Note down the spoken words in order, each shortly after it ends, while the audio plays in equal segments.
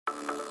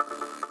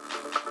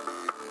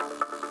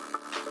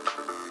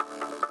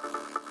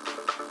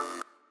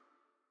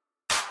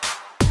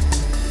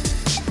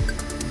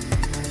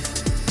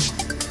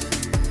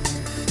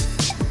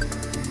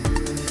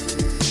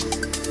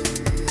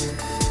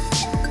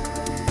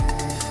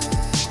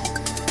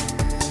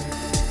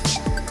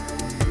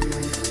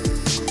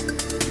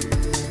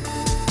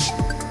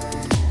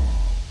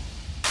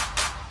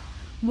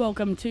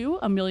Welcome to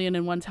Amelia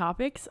and I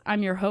Topics.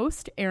 I'm your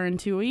host, Erin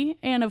Toohey,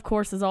 and of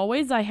course, as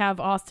always, I have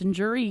Austin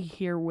Jury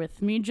here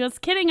with me.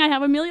 Just kidding, I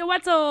have Amelia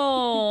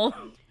Wetzel.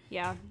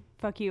 Yeah,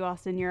 fuck you,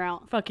 Austin, you're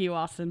out. Fuck you,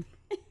 Austin.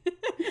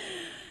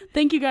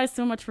 Thank you guys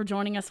so much for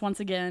joining us once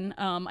again.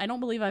 I don't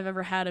believe I've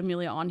ever had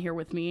Amelia on here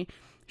with me.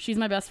 She's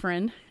my best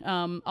friend.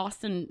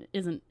 Austin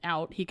isn't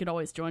out. He could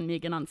always join me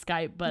again on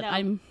Skype, but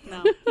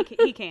No,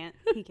 he can't.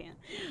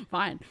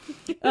 Fine.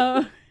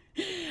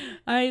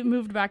 I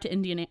moved back to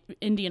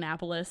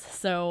Indianapolis,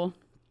 so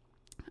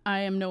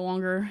I am no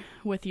longer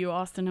with you,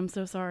 Austin. I'm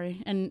so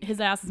sorry. And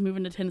his ass is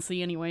moving to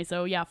Tennessee anyway,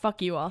 so yeah,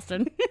 fuck you,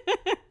 Austin.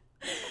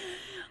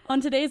 On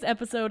today's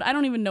episode, I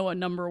don't even know what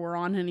number we're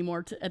on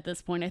anymore at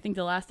this point. I think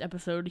the last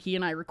episode he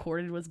and I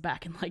recorded was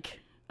back in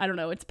I don't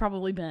know, it's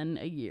probably been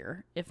a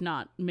year, if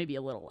not maybe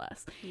a little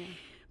less. Yeah.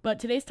 But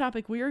today's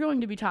topic, we are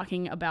going to be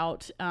talking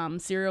about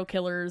serial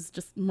killers,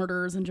 just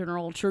murders in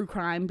general, true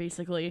crime,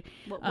 basically.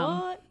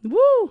 What?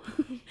 Woo!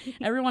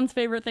 Everyone's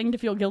favorite thing to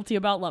feel guilty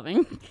about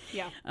loving.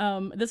 Yeah.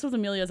 This was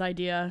Amelia's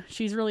idea.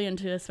 She's really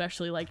into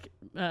especially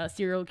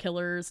serial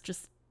killers,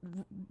 just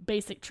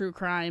basic true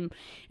crime,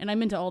 and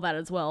I'm into all that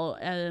as well.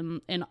 And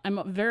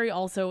I'm very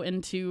also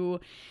into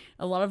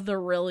a lot of the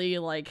really,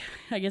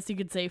 I guess you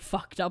could say,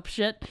 fucked up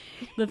shit.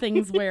 The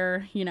things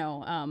where,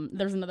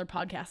 there's another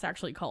podcast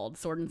actually called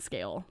Sword and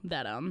Scale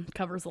that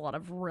covers a lot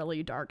of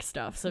really dark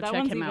stuff. So that check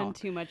one's him even out.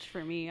 Too much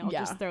for me. I'll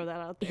just throw that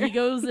out there. He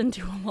goes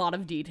into a lot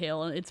of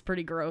detail, and it's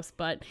pretty gross,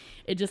 but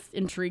it just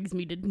intrigues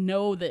me to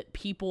know that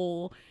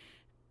people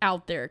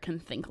out there can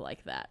think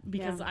like that,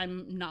 because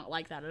I'm not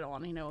like that at all,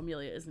 and I know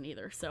Amelia isn't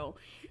either. So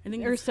I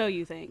think, or so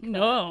you think.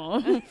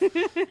 No.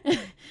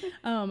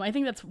 I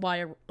think that's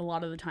why a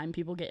lot of the time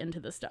people get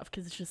into this stuff,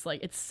 because it's just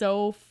it's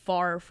so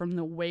far from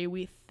the way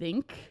we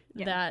think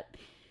that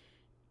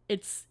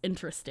it's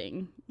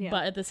interesting. Yeah.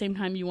 But at the same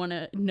time, you want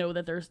to know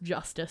that there's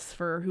justice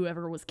for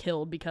whoever was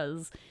killed,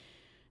 because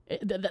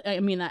that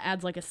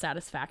adds a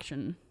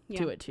satisfaction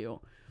to it too.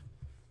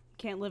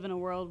 Can't live in a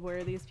world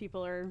where these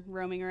people are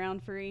roaming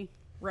around free.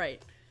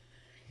 Right.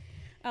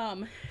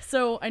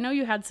 So I know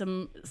you had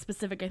some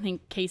specific, I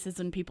think, cases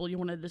and people you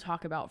wanted to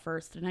talk about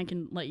first, and I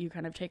can let you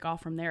kind of take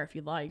off from there if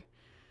you'd like.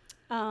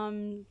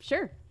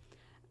 Sure.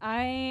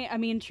 I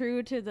mean,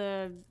 true to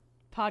the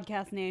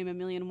podcast name,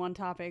 Amelia and I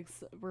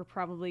Topics, we're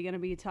probably going to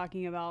be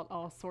talking about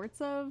all sorts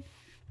of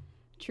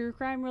true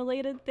crime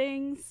related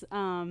things.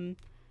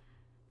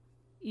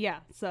 Yeah,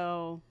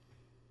 so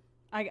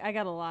I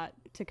got a lot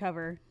to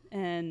cover,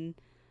 and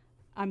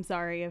I'm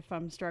sorry if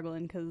I'm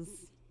struggling, because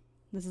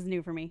this is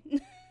new for me.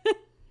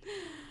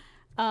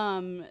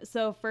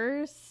 So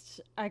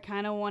first, I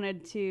kind of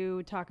wanted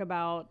to talk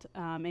about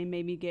and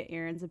maybe get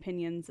Erin's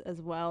opinions as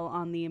well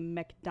on the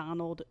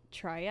McDonald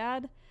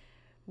triad,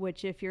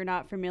 which, if you're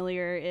not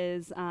familiar,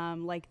 is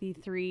the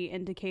three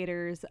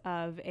indicators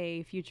of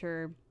a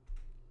future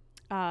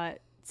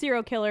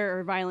serial killer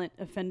or violent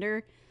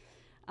offender.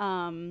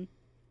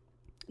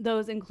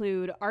 Those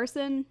include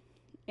arson,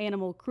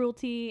 animal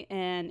cruelty,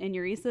 and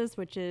enuresis,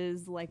 which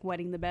is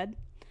wetting the bed.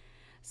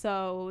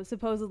 So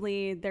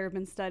supposedly there have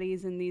been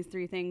studies, and these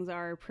three things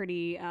are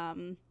pretty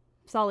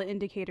solid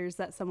indicators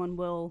that someone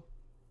will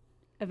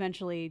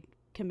eventually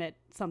commit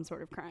some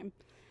sort of crime.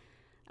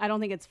 I don't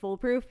think it's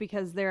foolproof,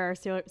 because there are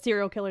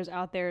serial killers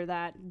out there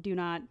that do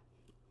not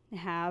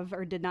have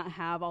or did not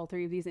have all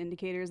three of these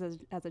indicators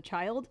as a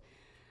child.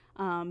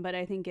 But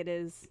I think it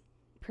is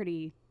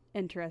pretty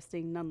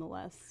interesting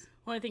nonetheless.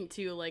 Well, I think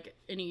too,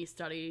 any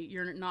study,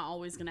 you're not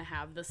always going to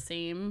have the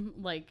same,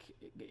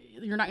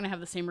 you're not going to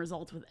have the same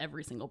results with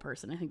every single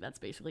person. I think that's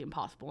basically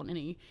impossible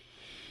in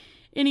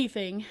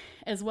anything,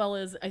 as well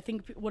as, I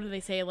think, what do they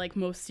say,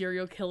 most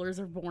serial killers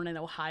are born in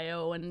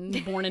Ohio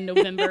and born in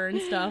November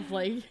and stuff,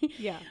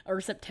 yeah,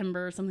 or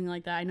September or something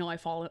like that. I know I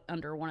fall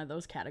under one of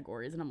those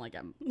categories, and I'm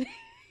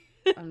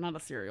I'm not a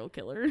serial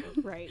killer.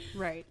 Right.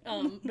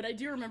 But I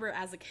do remember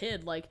as a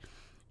kid,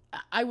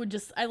 I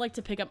like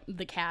to pick up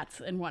the cats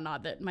and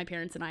whatnot that my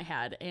parents and I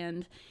had,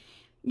 and,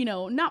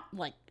 not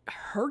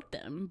hurt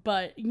them,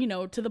 but,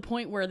 to the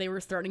point where they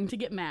were starting to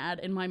get mad,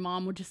 and my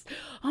mom would just,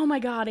 oh my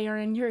God,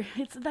 Erin,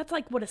 that's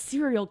what a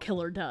serial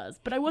killer does.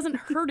 But I wasn't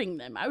hurting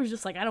them. I was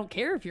just I don't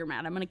care if you're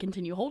mad. I'm going to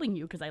continue holding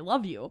you because I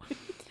love you.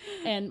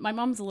 And my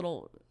mom's a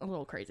little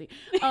crazy.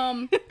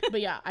 But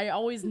yeah, I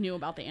always knew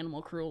about the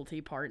animal cruelty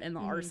part and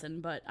the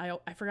arson, but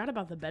I forgot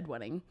about the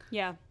bedwetting.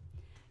 Yeah.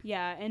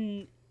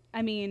 And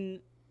I mean,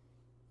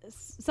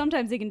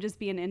 sometimes it can just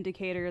be an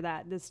indicator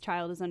that this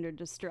child is under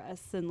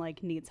distress and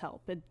needs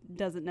help. It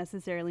doesn't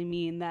necessarily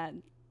mean that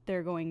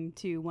they're going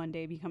to one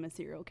day become a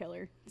serial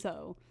killer.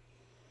 So,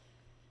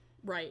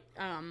 right.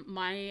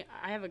 I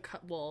have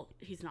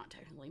he's not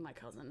technically my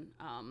cousin,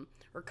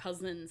 or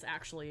cousins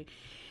actually.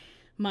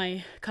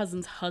 My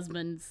cousin's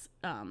husband's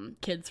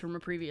kids from a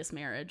previous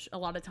marriage, a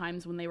lot of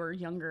times when they were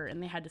younger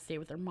and they had to stay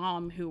with their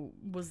mom, who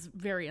was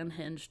very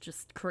unhinged,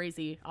 just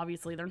crazy.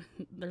 Obviously,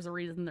 there's a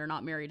reason they're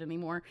not married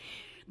anymore.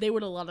 They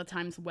would a lot of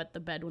times wet the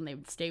bed when they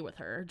would stay with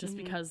her, just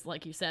because,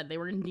 like you said, they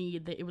were in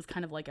need. It was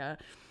kind of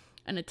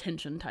an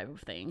attention type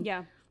of thing.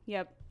 Yeah.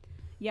 Yep.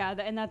 Yeah,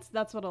 and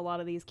that's what a lot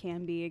of these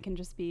can be. It can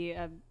just be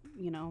a,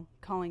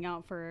 calling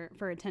out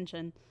for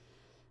attention,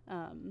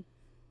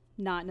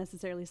 not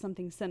necessarily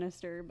something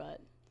sinister, but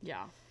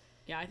yeah,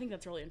 I think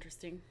that's really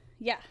interesting.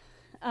 Yeah.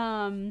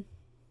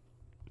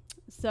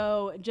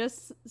 So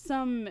just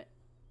some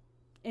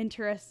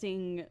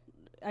interesting,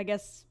 I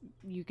guess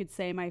you could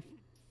say, my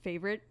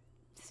favorite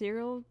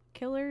serial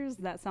killers.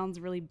 That sounds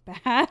really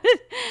bad,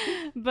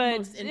 but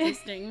most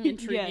interesting,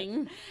 intriguing.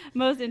 Yes,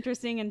 most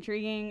interesting,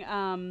 intriguing.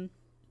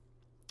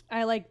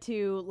 I like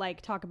to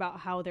talk about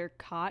how they're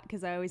caught,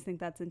 because I always think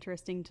that's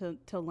interesting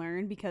to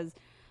learn, because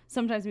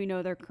sometimes we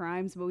know their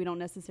crimes, but we don't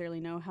necessarily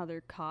know how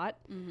they're caught.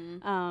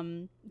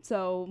 Mm-hmm.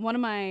 So one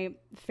of my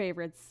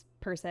favorites,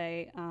 per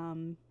se,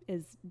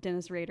 is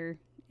Dennis Rader,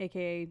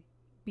 aka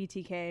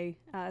BTK,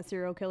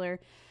 serial killer,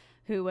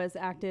 who was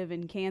active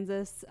in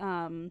Kansas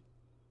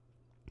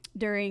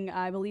during,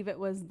 I believe it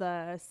was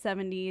the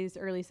 70s,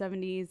 early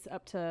 70s,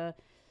 up to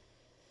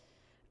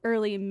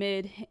early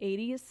mid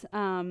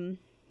 80s.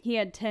 He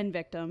had 10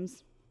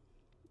 victims,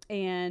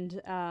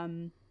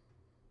 and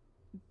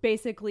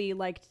basically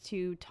liked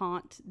to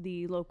taunt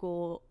the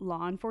local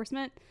law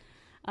enforcement,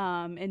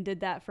 and did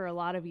that for a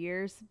lot of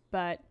years.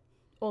 But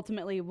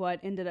ultimately what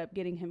ended up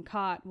getting him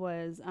caught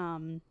was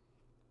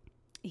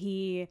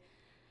he,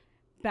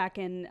 back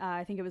in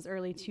I think it was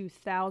early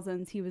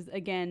 2000s, he was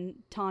again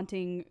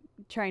taunting,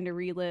 trying to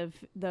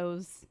relive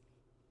those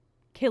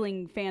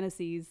killing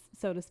fantasies,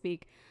 so to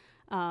speak,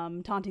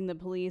 taunting the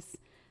police,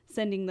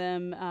 sending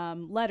them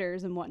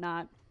letters and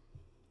whatnot.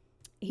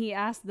 He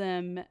asked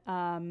them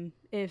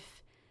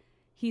if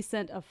he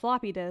sent a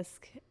floppy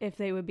disk, if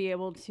they would be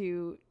able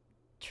to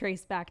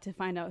trace back to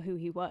find out who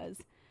he was.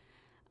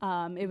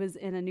 It was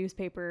in a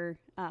newspaper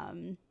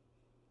ad,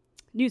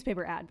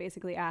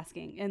 basically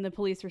asking, and the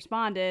police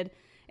responded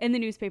in the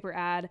newspaper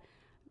ad,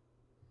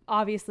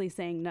 obviously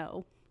saying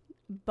no,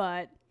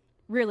 but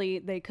really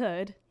they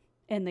could,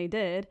 and they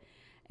did,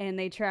 and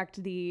they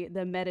tracked the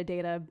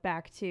metadata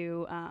back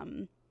to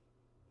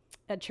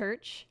a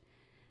church,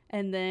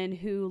 and then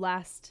who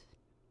last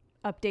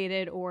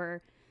updated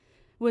or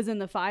was in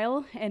the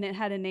file, and it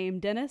had a name,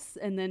 Dennis,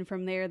 and then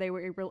from there they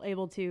were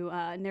able to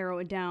narrow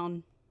it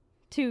down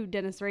to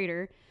Dennis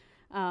Rader,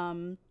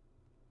 and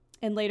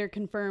later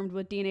confirmed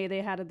with DNA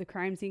they had at the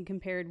crime scene,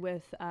 compared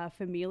with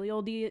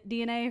familial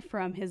DNA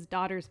from his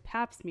daughter's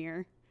pap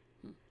smear,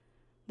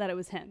 that it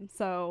was him.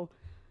 So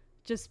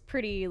just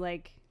pretty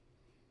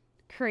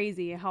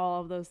crazy how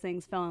all of those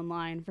things fell in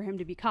line for him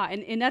to be caught.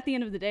 And at the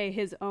end of the day,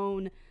 his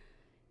own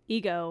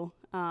ego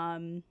got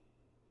him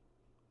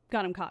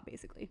caught,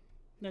 basically.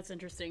 That's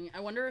interesting. I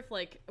wonder if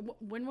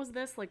when was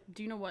this?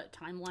 Do you know what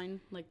timeline?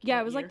 Yeah,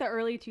 what it was year? the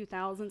early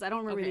 2000s. I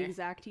don't remember the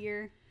exact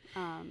year.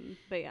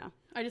 But yeah.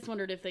 I just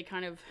wondered if they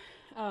kind of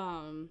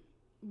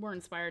were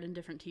inspired in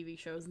different TV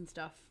shows and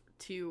stuff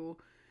to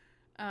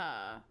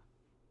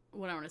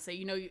what I want to say.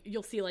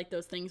 You'll see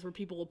those things where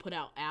people will put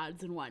out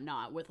ads and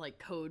whatnot with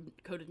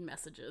coded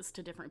messages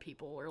to different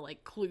people, or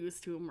clues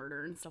to a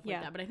murder and stuff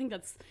like that. But I think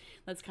that's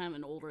kind of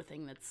an older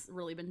thing that's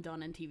really been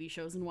done in TV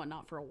shows and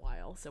whatnot for a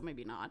while. So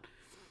maybe not.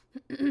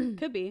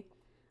 Could be.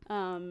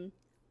 I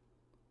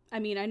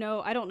mean, I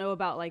don't know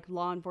about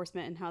law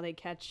enforcement and how they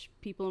catch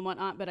people and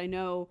whatnot, but I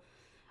know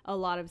a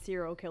lot of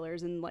serial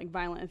killers and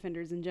violent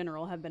offenders in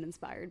general have been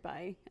inspired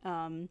by,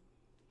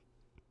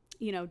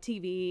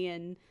 TV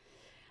and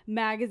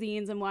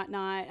magazines and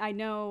whatnot. I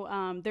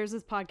know there's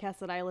this podcast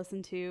that I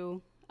listen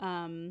to.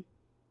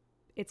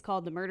 It's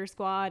called The Murder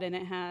Squad, and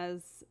it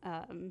has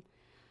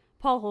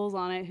Paul Holes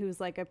on it,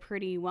 who's a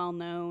pretty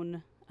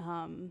well-known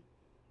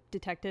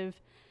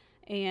detective,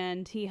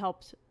 and he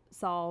helped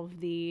solve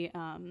the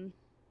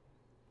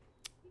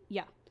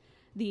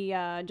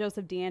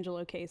Joseph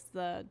D'Angelo case,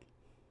 the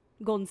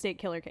Golden State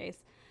Killer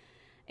case.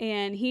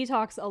 And he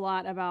talks a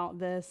lot about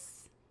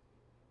this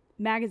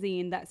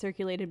magazine that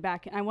circulated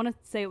back, I want to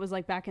say it was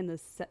back in the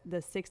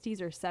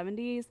 60s or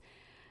 70s,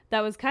 that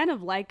was kind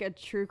of like a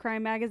true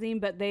crime magazine,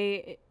 but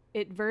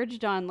it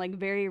verged on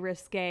very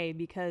risque,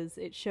 because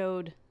it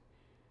showed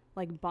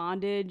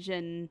bondage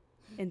and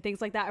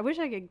things like that. I wish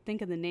I could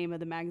think of the name of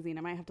the magazine.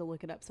 I might have to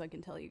look it up so I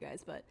can tell you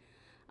guys, but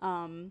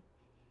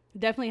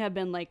definitely have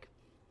been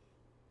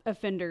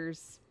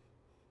offenders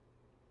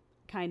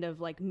kind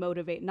of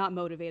not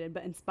motivated,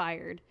 but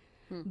inspired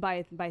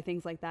by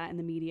things like that in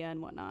the media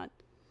and whatnot.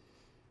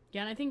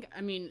 Yeah, and I think,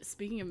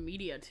 speaking of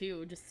media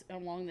too, just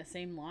along the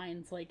same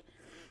lines,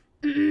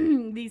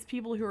 these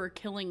people who are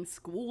killing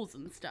schools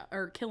and stuff,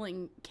 or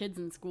killing kids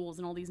in schools,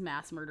 and all these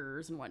mass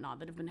murderers and whatnot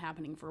that have been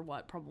happening for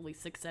probably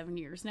 6-7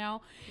 years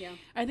now. Yeah.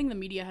 I think the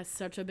media has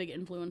such a big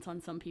influence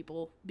on some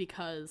people,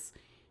 because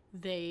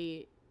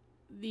these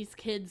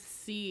kids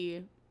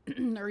see,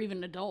 or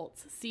even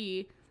adults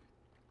see,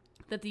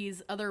 that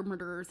these other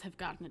murderers have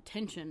gotten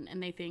attention,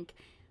 and they think,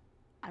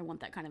 I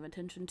want that kind of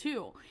attention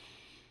too.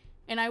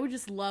 And I would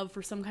just love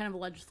for some kind of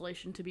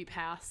legislation to be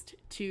passed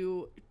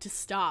to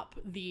stop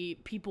the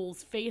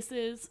people's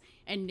faces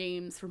and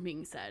names from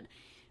being said.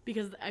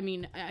 Because, I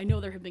know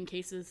there have been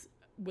cases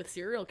with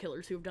serial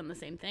killers who have done the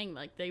same thing.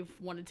 They've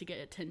wanted to get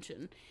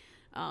attention.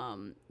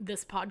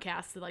 this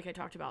podcast that, like I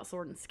talked about,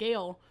 Sword and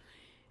Scale,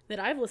 that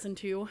I've listened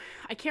to.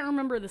 I can't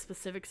remember the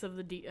specifics of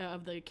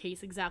the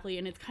case exactly,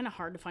 and it's kind of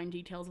hard to find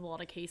details of a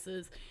lot of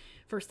cases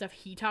for stuff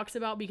he talks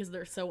about because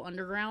they're so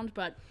underground,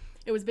 but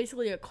it was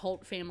basically a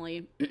cult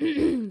family,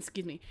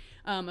 excuse me,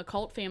 a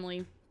cult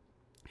family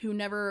who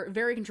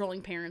very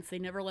controlling parents. They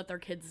never let their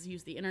kids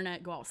use the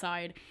internet, go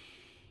outside,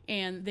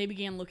 and they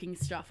began looking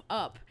stuff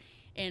up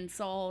and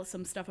saw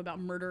some stuff about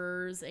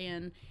murderers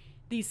and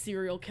these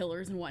serial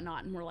killers and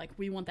whatnot, and we're like,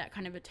 we want that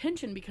kind of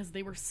attention because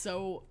they were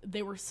so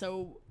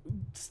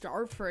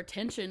starved for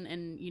attention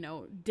and, you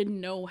know, didn't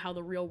know how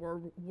the real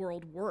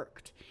world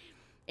worked.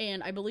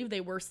 And I believe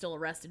they were still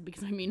arrested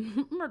because, I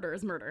mean, murder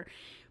is murder.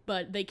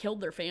 But they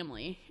killed their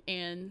family,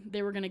 and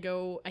they were going to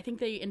go, I think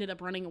they ended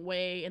up running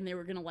away, and they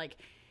were going to, like,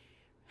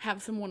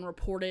 have someone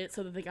report it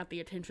so that they got the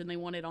attention they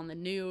wanted on the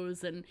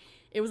news, and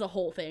it was a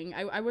whole thing.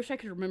 I wish I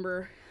could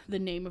remember the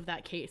name of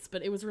that case,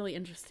 but it was really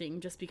interesting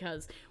just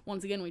because,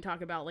 once again, we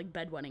talk about, like,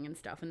 bedwetting and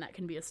stuff, and that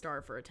can be a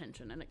starve for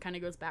attention, and it kind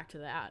of goes back to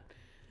that.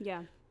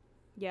 Yeah.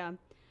 Yeah.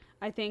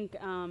 I think,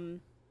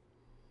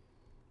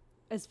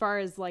 as far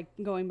as, like,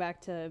 going back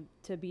to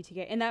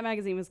BTK, and that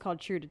magazine was called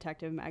True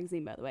Detective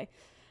Magazine, by the way.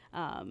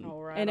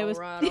 And it was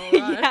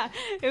yeah,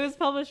 it was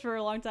published for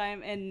a long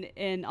time,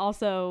 and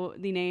also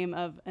the name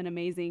of an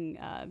amazing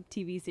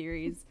TV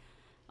series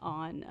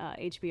on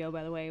HBO,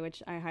 by the way,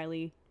 which I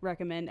highly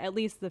recommend. At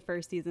least the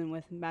first season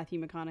with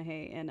Matthew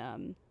McConaughey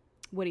and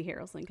Woody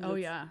Harrelson. Oh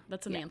yeah,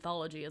 that's an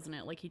anthology, isn't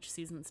it? Like each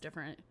season's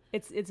different.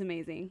 It's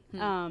amazing.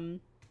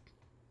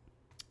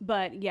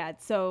 But yeah,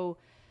 so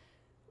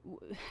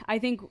I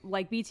think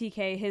like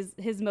BTK,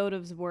 his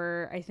motives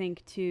were, I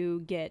think, to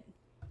get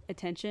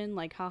attention,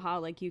 like haha,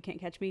 like you can't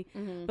catch me,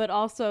 but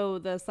also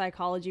the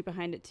psychology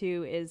behind it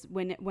too is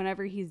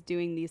whenever he's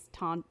doing these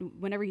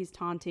whenever he's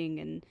taunting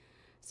and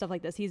stuff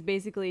like this, he's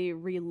basically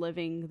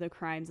reliving the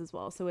crimes as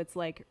well, so it's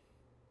like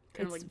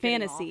kind it's like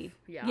fantasy.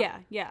 Yeah,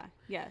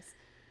 yes.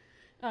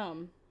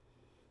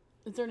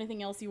 Is there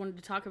anything else you wanted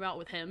to talk about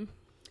with him?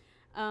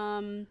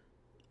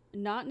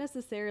 Not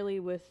necessarily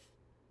with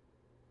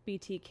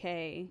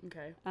BTK.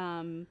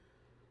 Okay.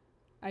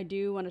 I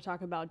do want to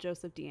talk about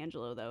Joseph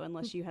D'Angelo, though,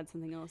 unless you had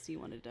something else you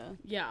wanted to...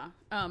 Yeah.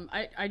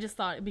 I just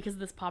thought, because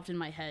this popped in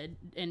my head,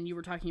 and you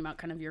were talking about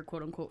kind of your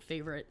quote-unquote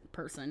favorite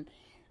person.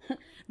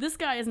 This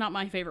guy is not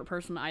my favorite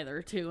person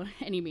either, to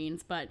any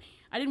means, but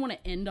I didn't want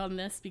to end on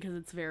this because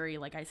it's very,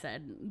 like I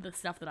said, the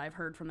stuff that I've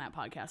heard from that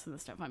podcast and the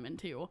stuff I'm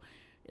into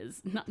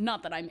is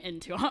not that I'm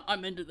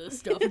into this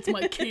stuff. It's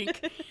my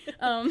kink.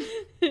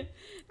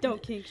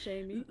 Don't kink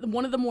shame me.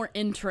 One of the more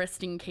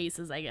interesting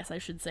cases, I guess I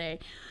should say,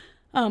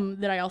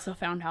 that I also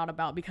found out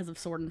about because of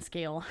Sword and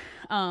Scale.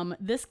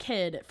 This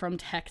kid from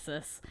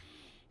Texas,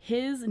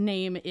 his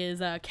name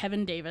is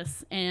Kevin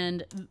Davis,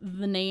 and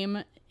the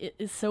name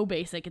is so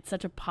basic. It's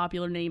such a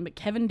popular name, but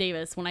Kevin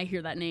Davis, when I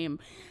hear that name,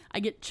 I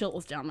get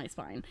chills down my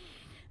spine.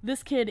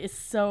 This kid is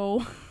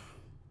so...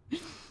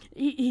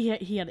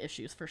 he had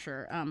issues for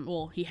sure.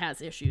 Well, he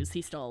has issues.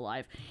 He's still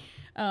alive.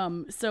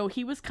 So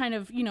he was kind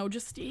of, you know,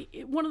 just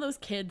one of those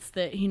kids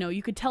that, you know,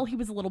 you could tell he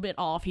was a little bit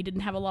off. He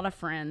didn't have a lot of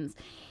friends.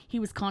 He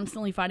was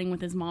constantly fighting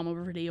with his mom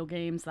over video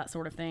games, that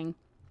sort of thing.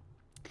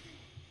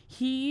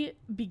 He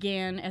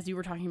began, as you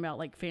were talking about,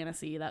 like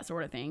fantasy, that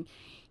sort of thing.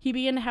 He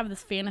began to have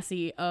this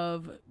fantasy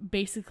of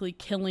basically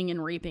killing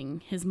and raping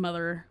his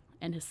mother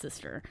and his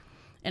sister.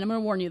 And I'm going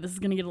to warn you, this is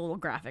going to get a little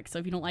graphic. So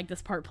if you don't like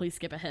this part, please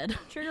skip ahead.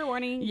 Trigger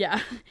warning.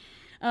 Yeah.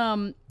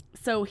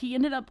 So he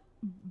ended up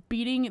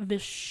beating the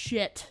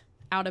shit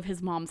out of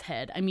his mom's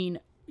head. I mean,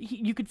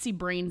 you could see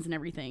brains and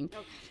everything.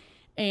 Okay.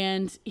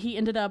 And he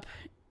ended up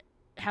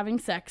having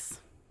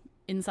sex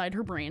inside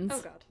her brains.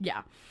 Oh, God.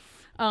 Yeah.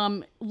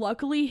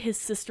 Luckily, his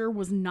sister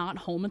was not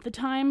home at the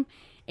time.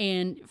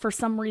 And for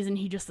some reason,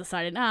 he just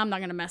decided, I'm not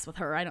going to mess with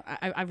her.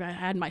 I've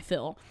had my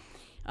fill.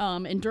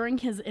 And during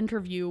his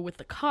interview with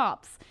the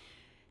cops,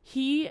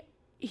 he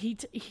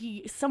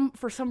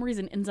for some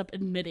reason ends up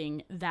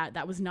admitting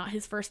that was not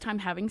his first time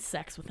having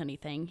sex with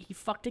anything. He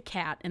fucked a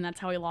cat, and that's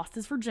how he lost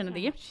his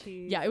virginity. Oh,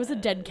 yeah, it was a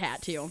dead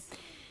cat too.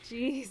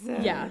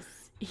 Jesus. Yeah.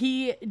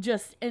 He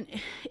just, and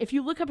if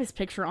you look up his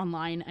picture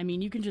online, I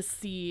mean, you can just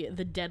see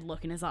the dead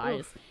look in his eyes.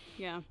 Oof.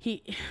 Yeah.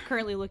 He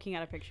currently looking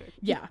at a picture.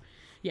 Yeah.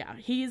 Yeah,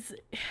 he's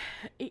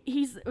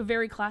a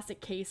very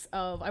classic case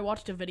of, I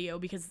watched a video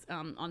because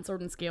on Sword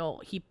and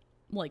Scale, he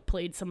like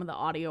played some of the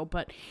audio,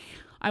 but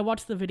I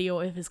watched the video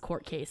of his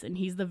court case, and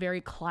he's the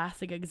very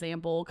classic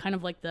example, kind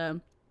of like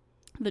the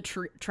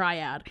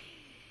triad.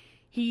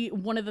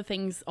 One of the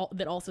things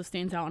that also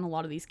stands out in a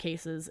lot of these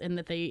cases, and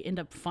that they end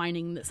up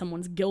finding that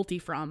someone's guilty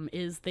from,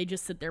 is they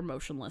just sit there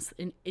motionless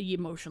and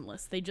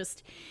emotionless. They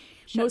just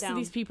most of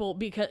these people,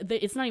 because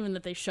it's not even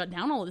that they shut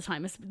down all the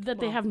time, it's that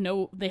they have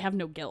no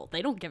guilt.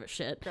 They don't give a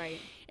shit. Right.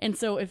 And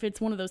so if it's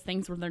one of those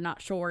things where they're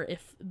not sure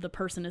if the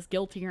person is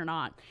guilty or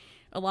not,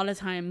 a lot of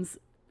times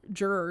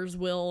jurors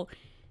will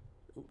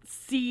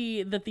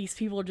see that these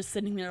people are just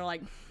sitting there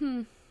like,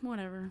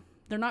 whatever.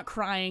 They're not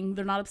crying.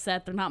 They're not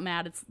upset. They're not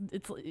mad. It's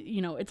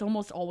it's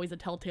almost always a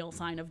telltale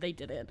sign of they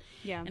did it.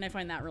 Yeah. And I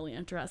find that really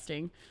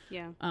interesting.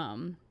 Yeah.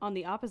 On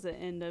the opposite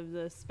end of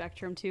the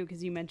spectrum too,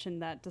 because you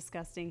mentioned that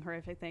disgusting,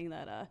 horrific thing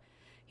that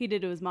he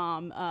did to his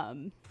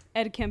mom,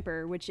 Ed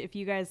Kemper, which if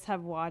you guys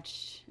have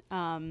watched,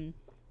 oh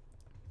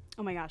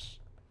my gosh,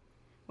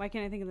 why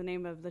can't I think of the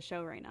name of the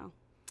show right now?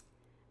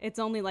 It's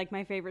only like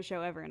my favorite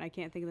show ever, and I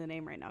can't think of the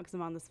name right now because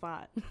I'm on the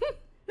spot.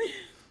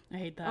 I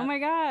hate that. Oh my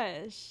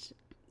gosh.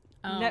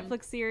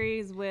 Netflix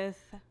series with...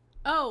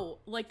 Oh,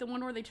 like the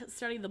one where they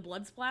study the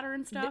blood splatter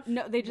and stuff?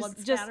 No, they just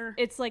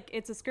it's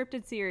a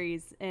scripted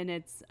series, and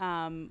it's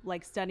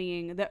like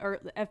studying the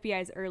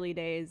FBI's early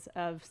days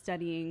of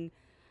studying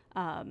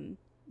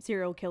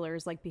serial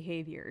killers, like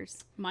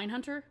behaviors.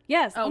 Mindhunter?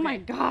 Yes. Okay. Oh my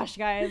gosh,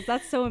 guys,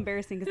 that's so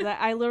embarrassing because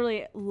I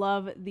literally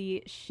love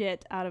the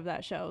shit out of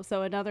that show.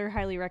 So another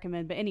highly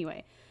recommend. But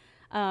anyway,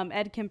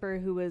 Ed Kemper,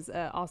 who was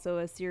also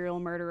a serial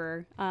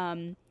murderer,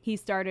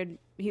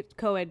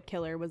 co-ed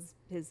killer was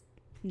his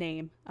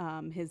name,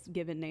 his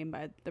given name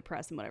by the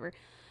press and whatever.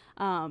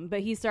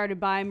 But he started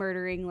by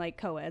murdering like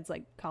co-eds,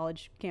 like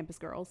college campus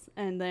girls,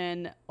 and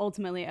then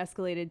ultimately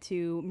escalated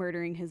to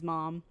murdering his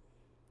mom,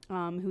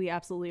 who he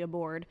absolutely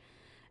abhorred,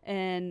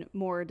 and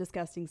more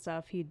disgusting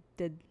stuff. He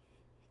did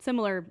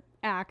similar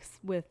acts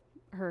with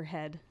her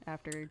head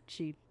after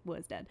she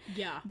was dead.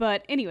 Yeah.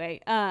 But anyway,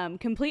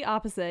 complete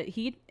opposite.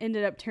 He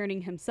ended up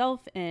turning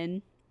himself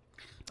in,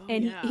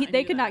 and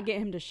they could not get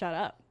him to shut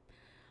up.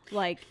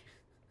 Like,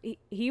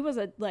 he was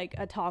a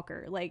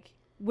talker, like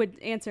would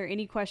answer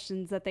any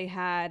questions that they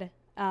had,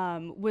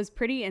 was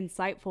pretty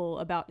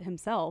insightful about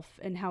himself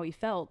and how he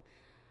felt,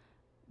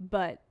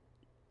 but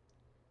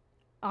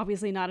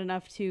obviously not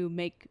enough to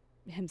make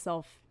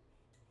himself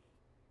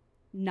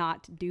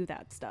not do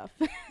that stuff.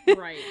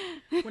 Right.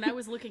 When I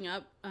was looking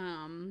up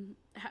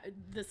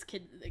this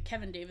kid,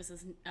 Kevin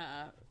Davis's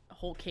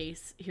whole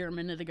case here a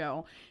minute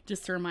ago,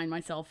 just to remind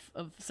myself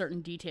of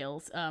certain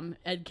details,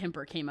 Ed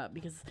Kemper came up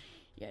because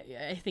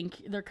I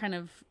think they're kind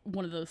of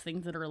one of those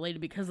things that are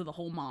related because of the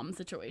whole mom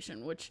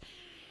situation, which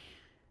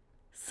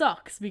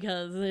sucks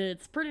because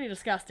it's pretty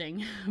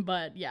disgusting.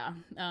 But yeah,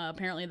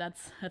 apparently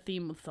that's a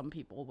theme with some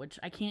people, which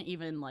I can't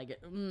even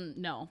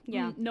no.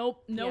 Yeah.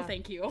 Nope. No, Yeah.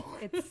 thank you.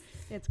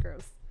 It's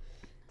gross.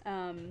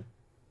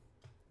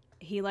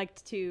 He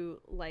liked to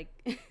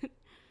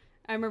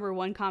I remember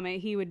one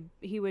comment, he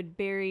would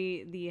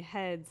bury the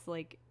heads,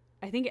 like,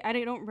 I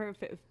don't remember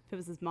if it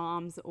was his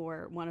mom's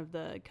or one of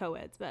the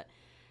co-eds, but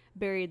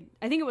I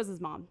think it was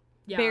his mom.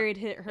 Yeah, buried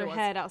her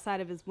head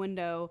outside of his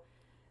window,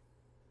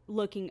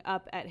 looking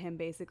up at him,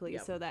 basically.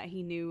 Yep. So that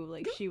he knew,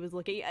 like, she was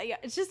looking. Yeah,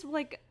 it's just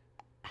like,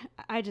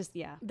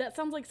 yeah. That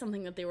sounds like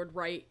something that they would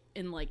write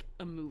in like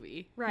a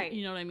movie, right?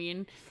 You know what I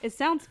mean? It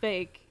sounds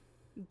fake,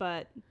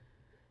 but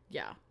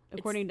yeah,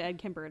 according to Ed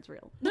Kemper, it's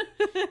real.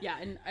 Yeah,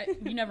 and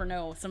you never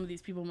know. Some of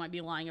these people might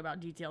be lying about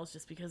details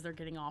just because they're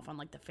getting off on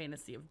like the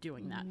fantasy of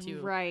doing that too,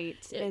 right?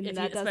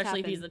 Especially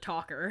if he's a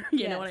talker.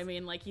 You know what I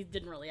mean? Like, he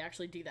didn't really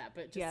actually do that,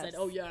 but just said,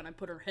 "Oh yeah," and I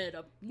put her head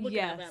up looking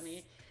up at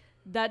me.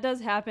 That does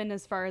happen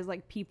as far as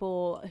like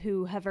people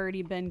who have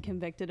already been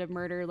convicted of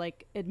murder,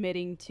 like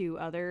admitting to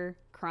other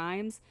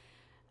crimes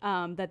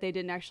that they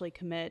didn't actually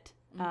commit.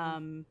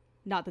 Mm-hmm.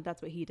 Not that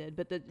that's what he did,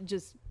 but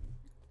just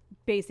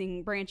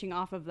branching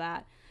off of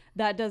that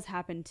does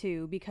happen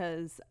too,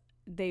 because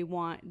they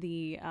want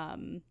the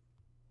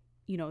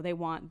they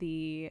want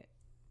the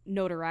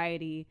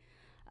notoriety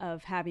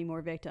of having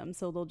more victims,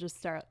 so they'll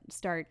just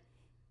start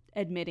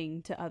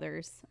admitting to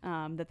others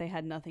that they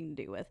had nothing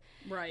to do with.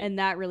 Right. And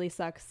that really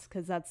sucks,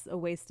 because that's a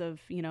waste of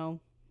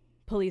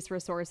police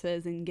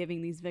resources and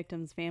giving these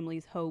victims'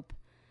 families hope.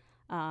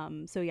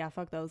 So yeah,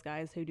 fuck those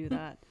guys who do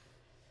that.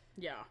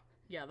 Yeah,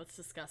 that's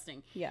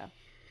disgusting. Yeah.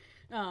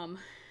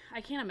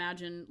 I can't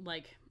imagine,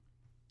 like,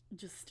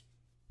 just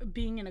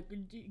being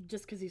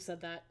just because you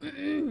said that,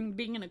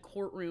 being in a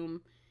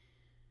courtroom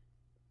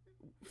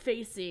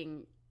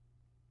facing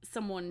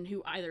someone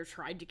who either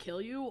tried to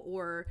kill you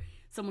or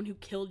someone who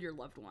killed your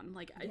loved one.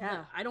 Like,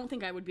 yeah. I don't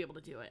think I would be able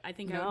to do it. I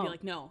think I would be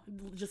like, no,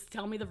 just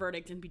tell me the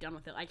verdict and be done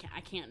with it. I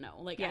can't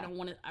know. Like, yeah. I don't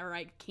want to, or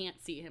I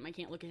can't see him. I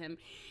can't look at him.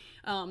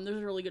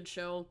 There's a really good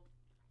show,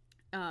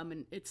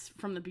 and it's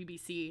from the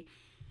BBC,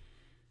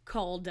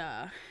 called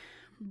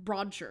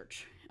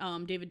Broadchurch.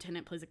 David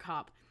Tennant plays a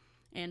cop,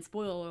 and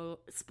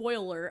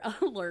spoiler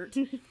alert,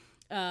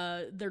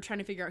 they're trying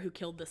to figure out who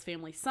killed this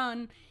family's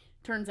son.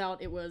 Turns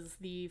out it was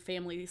the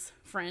family's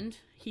friend.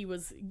 He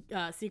was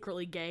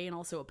secretly gay and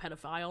also a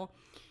pedophile.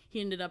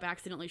 He ended up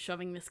accidentally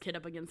shoving this kid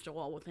up against a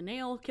wall with a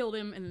nail, killed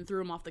him, and then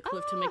threw him off the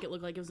cliff to make it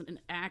look like it was an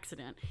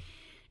accident.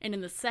 And in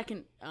the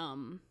second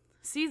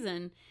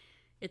season,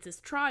 it's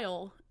his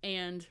trial,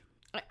 and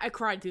I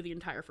cried through the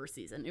entire first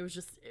season. It was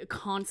just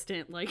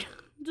constant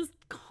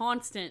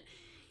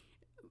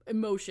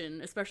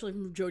emotion, especially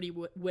from Jodie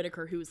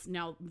Whittaker, who's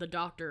now the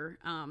doctor.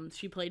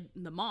 She played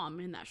the mom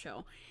in that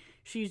show.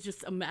 She's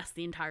just a mess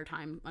the entire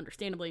time,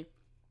 understandably.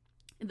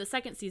 In the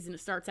second season, it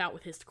starts out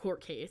with his court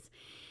case,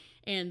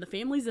 And the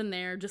family's in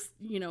there just,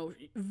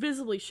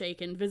 visibly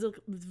shaken,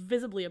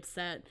 visibly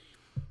upset.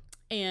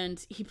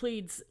 And he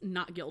pleads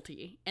not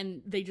guilty.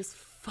 And they just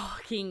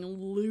fucking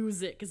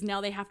lose it. Because now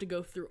they have to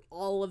go through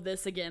all of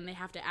this again. They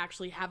have to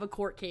actually have a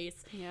court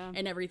case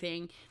and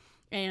everything.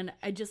 And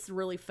I just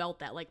really felt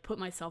that, like, put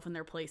myself in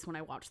their place when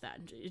I watched that.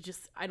 It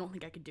just, I don't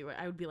think I could do it.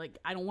 I would be like,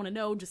 I don't want to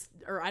know,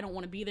 or I don't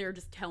want to be there.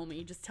 Just tell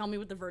me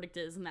what the verdict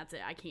is. And that's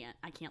it. I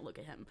can't look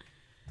at him.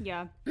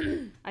 Yeah.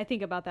 I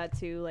think about that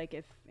too. Like,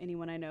 if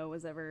anyone I know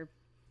was ever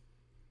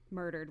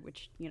murdered,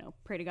 which,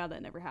 pray to God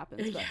that never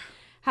happens, but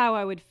how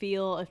I would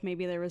feel if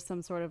maybe there was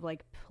some sort of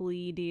like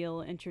plea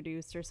deal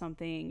introduced or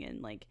something,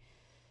 and like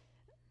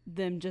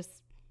them just,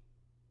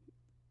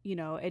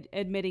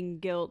 admitting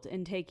guilt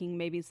and taking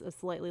maybe a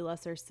slightly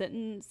lesser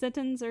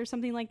sentence or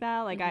something like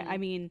that. Like, I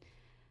mean,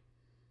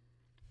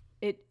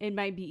 it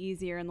might be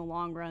easier in the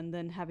long run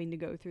than having to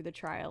go through the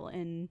trial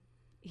and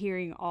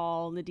hearing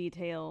all the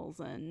details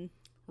and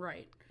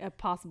a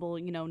possible,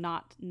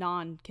 not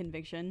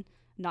non-conviction,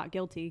 not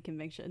guilty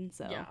conviction.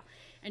 So yeah.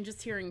 And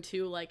just hearing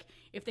too, like,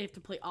 if they have to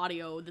play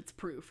audio that's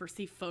proof or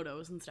see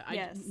photos and stuff,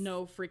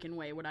 no freaking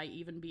way would I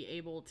even be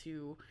able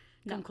to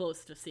come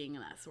close to seeing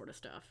that sort of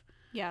stuff.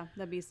 Yeah,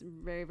 that'd be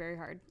very, very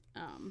hard.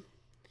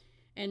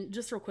 And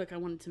just real quick, I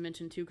wanted to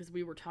mention too, because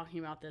we were talking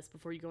about this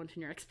before you go into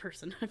your next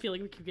person. I feel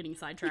like we keep getting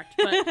sidetracked,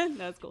 but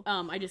that's cool.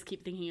 I just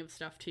keep thinking of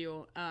stuff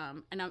too.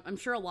 And I'm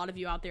sure a lot of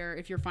you out there,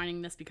 if you're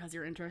finding this because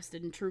you're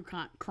interested in true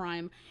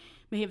crime,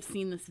 may have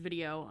seen this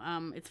video.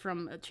 It's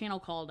from a channel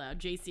called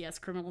JCS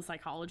Criminal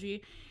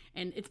Psychology,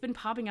 and it's been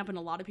popping up in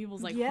a lot of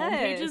people's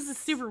homepages. It's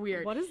super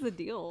weird. What is the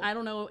deal? I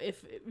don't know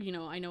if,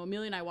 I know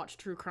Amelia and I watch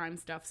true crime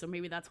stuff, so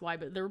maybe that's why,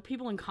 but there were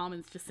people in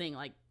comments just saying,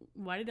 like,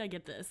 why did I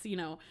get this,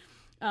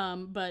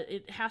 but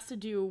it has to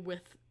do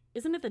with,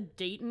 isn't it the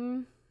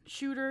Dayton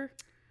shooter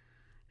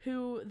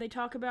who they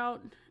talk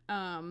about?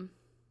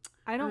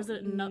 I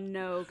don't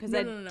know, because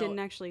I didn't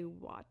actually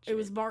watch it. It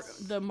was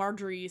the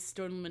Marjorie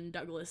Stoneman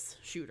Douglas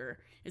shooter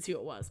is who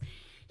it was.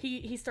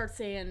 He starts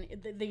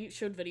saying, they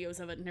showed videos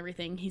of it and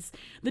everything. He's,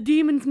 the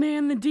demons,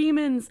 man, the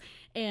demons.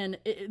 And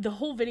the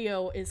whole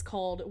video is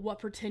called What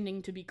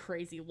Pretending to Be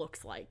Crazy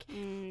Looks Like.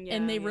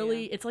 And they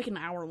really, it's like an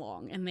hour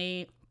long, and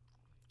they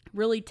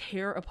really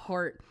tear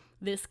apart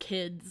this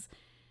kid's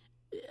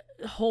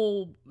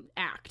whole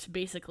act.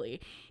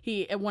 Basically,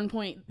 at one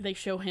point they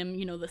show him,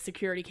 the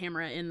security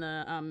camera in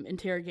the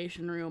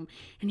interrogation room,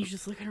 and he's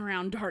just looking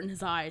around, darting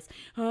his eyes,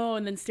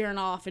 and then staring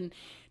off, and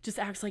just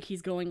acts like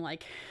he's going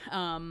like,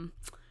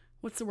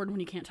 what's the word when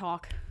you can't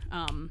talk?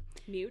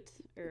 Mute?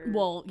 Or...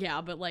 Well,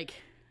 yeah, but like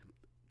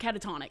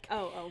catatonic.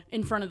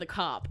 In front of the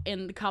cop,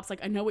 and the cop's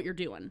like, I know what you're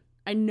doing.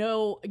 I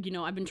know,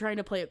 I've been trying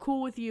to play it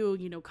cool with you.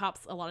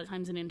 Cops a lot of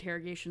times in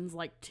interrogations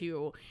like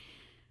to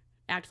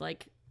act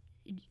like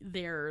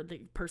they're the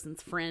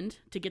person's friend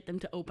to get them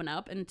to open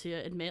up and to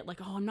admit,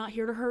 like, oh, I'm not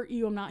here to hurt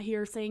you. I'm not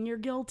here saying you're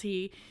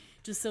guilty.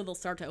 Just so they'll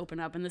start to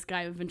open up. And this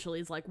guy eventually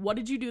is like, what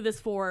did you do this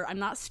for? I'm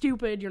not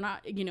stupid. You're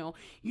not, you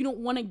don't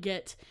want to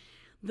get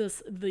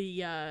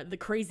the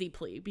crazy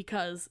plea,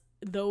 because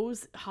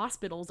those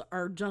hospitals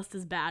are just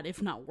as bad,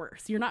 if not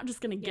worse. You're not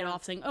just going to get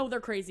off saying, oh, they're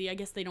crazy, I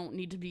guess they don't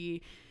need to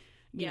be,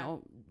 you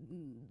know,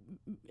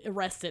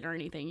 arrested or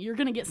anything. You're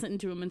going to get sent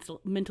into a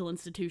mental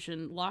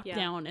institution, locked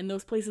down, and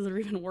those places are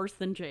even worse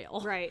than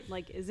jail. Right.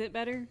 Like, is it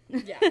better?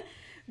 Yeah.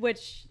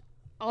 Which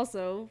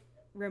also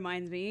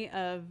reminds me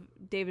of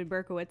David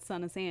Berkowitz,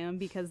 Son of Sam,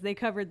 because they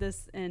covered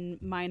this in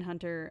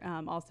Mindhunter,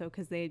 also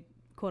because they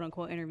quote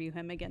unquote interview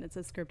him. Again, it's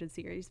a scripted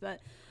series, but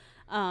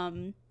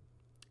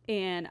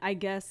and I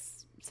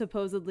guess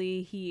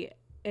supposedly he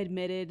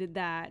admitted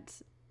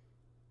that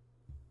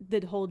the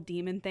whole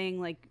demon thing,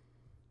 like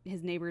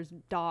his neighbor's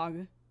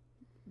dog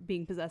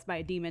being possessed by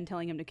a demon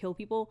telling him to kill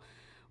people,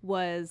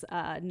 was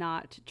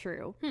not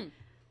true.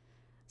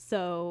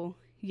 So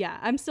yeah,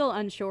 I'm still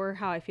unsure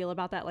how I feel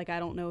about that. Like, I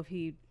don't know if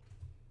he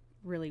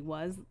really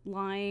was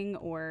lying,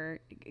 or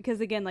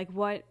because again, like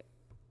what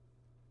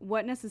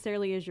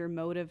necessarily is your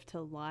motive to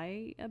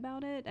lie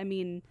about it? I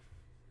mean,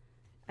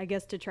 I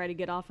guess to try to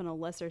get off on a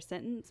lesser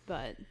sentence,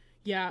 but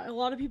yeah, a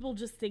lot of people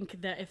just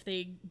think that if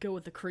they go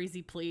with a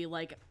crazy plea,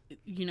 like,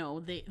 you know,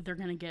 they're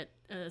going to get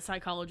a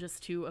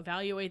psychologist to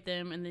evaluate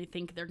them, and they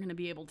think they're going to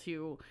be able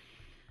to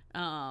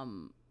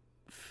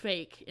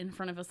fake in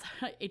front of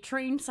a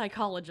trained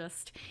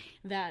psychologist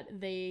that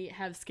they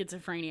have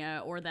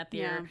schizophrenia, or that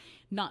they're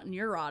not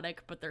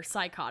neurotic, but they're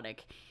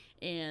psychotic,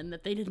 and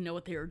that they didn't know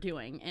what they were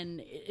doing.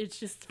 And it's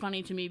just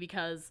funny to me,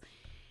 because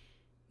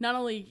not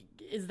only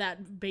is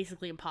that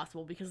basically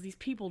impossible, because these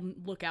people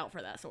look out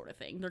for that sort of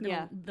thing.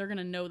 They're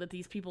gonna know that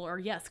these people are,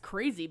 yes,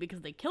 crazy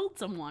because they killed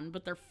someone,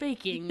 but they're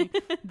faking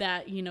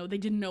that, you know, they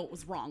didn't know it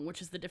was wrong,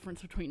 which is the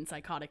difference between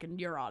psychotic and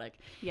neurotic.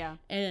 Yeah.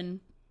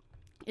 And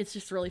it's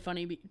just really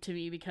funny to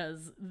me,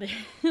 because they,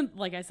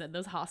 like I said,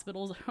 those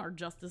hospitals are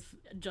just as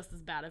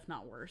bad, if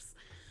not worse.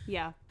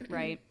 Yeah,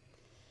 right.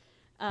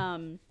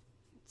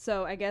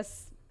 So I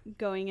guess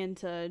going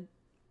into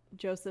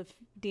Joseph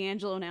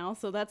D'Angelo now.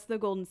 So that's the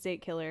Golden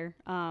State Killer.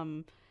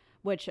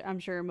 which I'm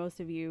sure most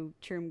of you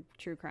true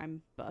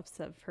crime buffs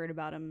have heard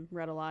about him,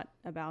 read a lot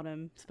about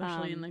him.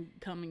 Especially in the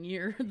coming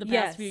year, the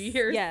past few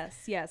years.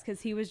 Yes,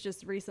 because he was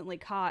just recently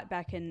caught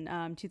back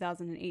in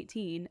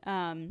 2018.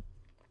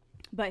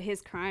 But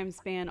his crimes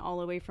span all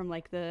the way from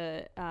like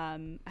the, I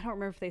don't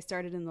remember if they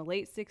started in the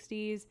late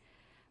 60s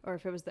or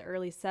if it was the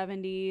early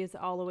 70s,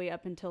 all the way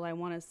up until I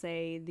want to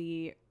say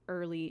the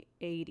early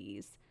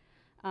 80s.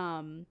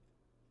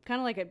 Kind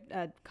of like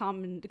a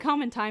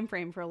common time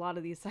frame for a lot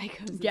of these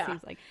psychos. It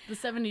seems like the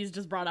 70s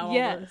just brought out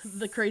all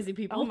the crazy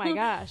people. Oh my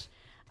gosh.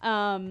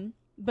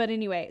 But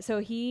anyway, so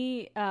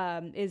he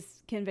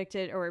is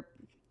convicted, or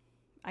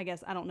I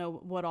guess I don't know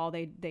what all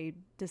they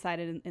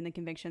decided in the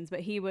convictions, but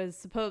he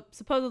was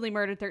supposedly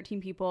murdered 13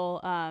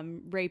 people,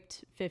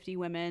 raped 50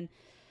 women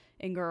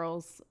and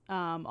girls,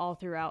 all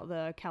throughout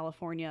the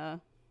California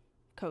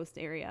coast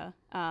area.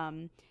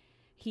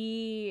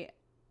 He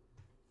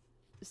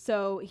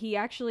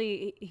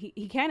actually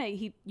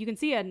you can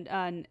see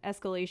an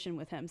escalation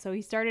with him. So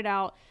he started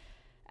out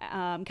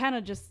kind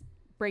of just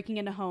breaking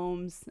into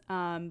homes,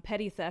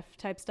 petty theft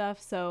type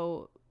stuff.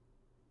 So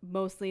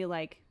mostly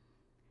like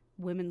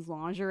women's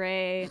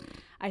lingerie.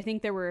 I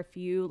think there were a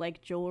few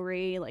like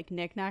jewelry, like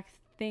knickknack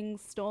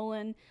things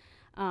stolen.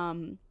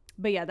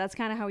 But yeah, that's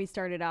kind of how he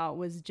started out,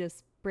 was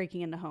just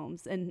breaking into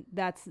homes. And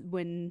that's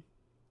when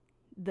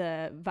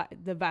the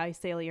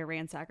Visalia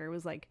Ransacker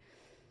was like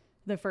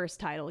the first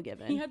title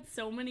given. He had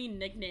so many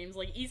nicknames,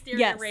 like East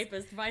Area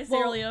Rapist,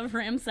 Visalia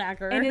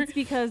Ransacker. And it's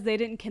because they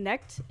didn't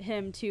connect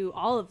him to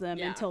all of them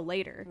until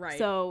later. Right.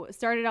 So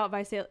started out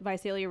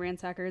Visalia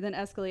Ransacker, then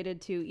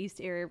escalated to East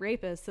Area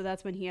Rapist. So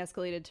that's when he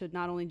escalated to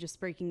not only just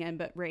breaking in,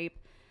 but rape.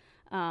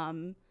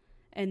 And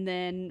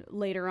then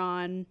later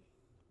on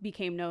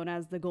became known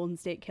as the Golden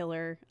State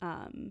Killer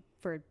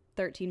for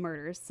 13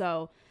 murders.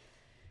 So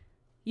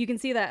you can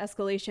see that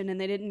escalation, and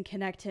they didn't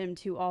connect him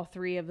to all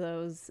three of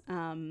those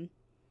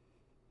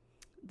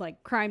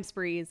like crime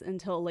sprees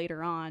until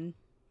later on.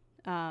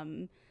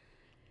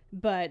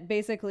 But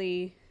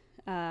basically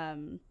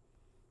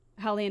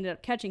how they ended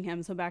up catching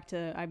him, so back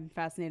to, I'm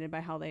fascinated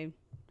by how they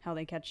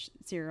catch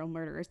serial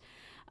murderers.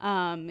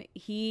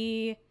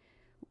 They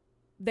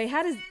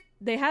had his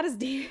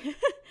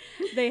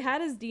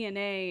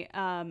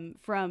DNA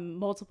from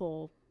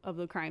multiple of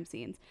the crime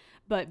scenes,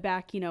 but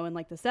back, in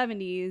like the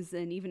 70s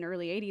and even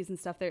early 80s and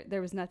stuff,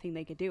 there was nothing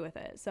they could do with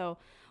it. So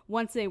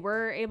once they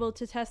were able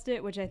to test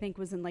it, which I think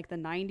was in like the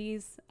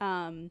 90s,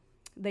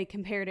 they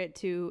compared it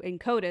to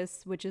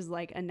CODIS, which is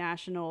like a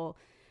national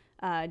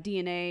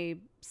DNA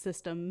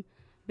system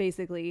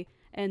basically,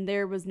 and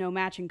there was no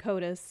match in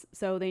CODIS.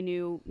 So they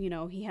knew,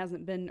 he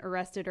hasn't been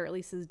arrested, or at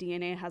least his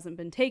DNA hasn't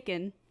been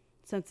taken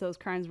since those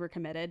crimes were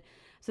committed.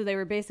 So they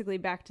were basically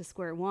back to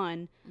square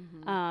one.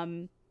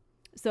 Mm-hmm.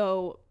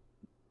 So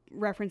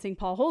referencing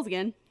Paul Holes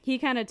again, he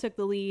kind of took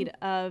the lead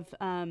of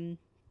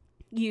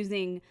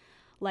using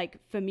like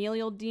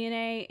familial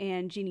DNA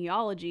and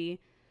genealogy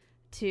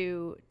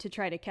to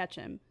try to catch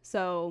him.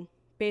 So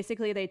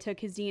basically they took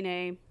his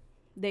DNA,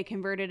 they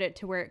converted it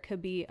to where it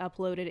could be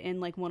uploaded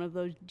in like one of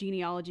those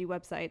genealogy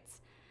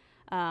websites.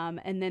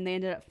 And then they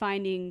ended up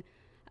finding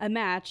a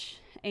match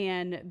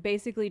and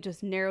basically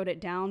just narrowed it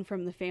down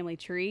from the family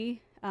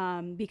tree.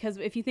 Because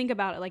if you think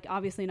about it, like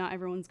obviously not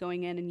everyone's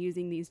going in and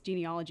using these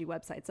genealogy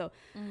websites. So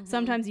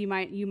sometimes you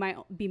might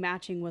be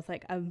matching with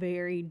like a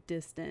very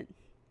distant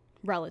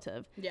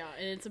relative. Yeah,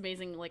 and it's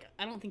amazing. Like,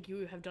 I don't think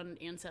you have done an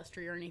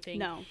ancestry or anything.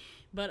 No.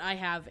 But I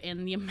have,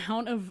 and the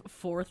amount of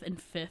 4th and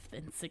 5th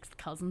and 6th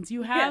cousins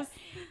you have,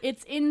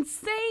 it's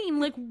insane.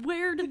 Like,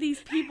 where did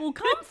these people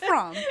come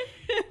from?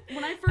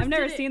 When I first I've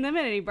never seen them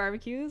at any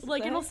barbecues.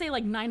 Like, it'll say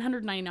like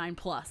 999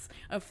 plus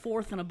of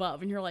 4th and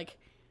above, and you're like,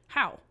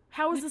 how?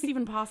 How is this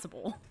even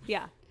possible?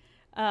 Yeah.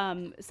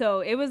 So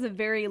it was a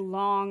very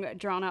long,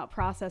 drawn-out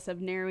process of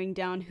narrowing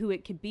down who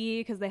it could be,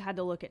 because they had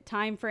to look at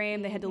time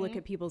frame, they had to look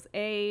at people's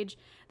age,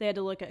 they had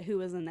to look at who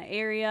was in the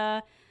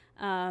area,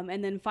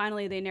 and then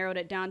finally they narrowed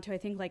it down to, I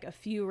think, like a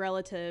few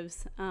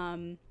relatives,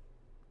 and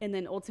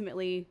then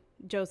ultimately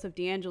Joseph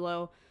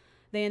D'Angelo,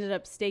 they ended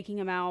up staking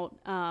him out,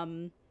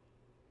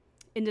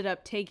 ended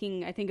up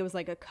taking, I think it was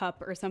like a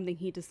cup or something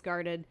he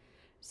discarded,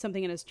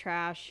 something in his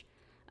trash,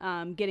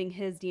 getting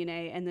his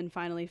DNA, and then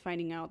finally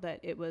finding out that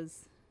it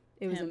was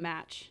a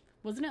match.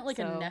 Wasn't it like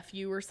a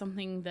nephew or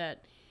something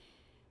that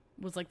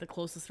was like the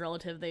closest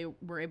relative they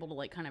were able to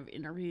like kind of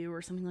interview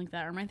or something like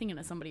that? Or am I thinking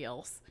of somebody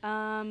else?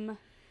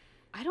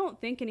 I don't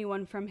think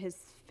anyone from his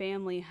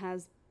family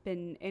has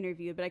been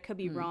interviewed, but I could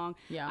be wrong.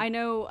 Yeah. I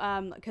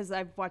know, because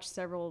I've watched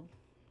several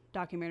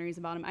documentaries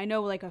about him. I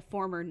know like a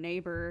former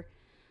neighbor,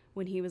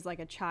 when he was like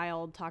a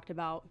child, talked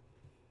about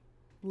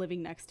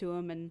living next to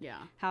him and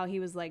how he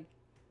was like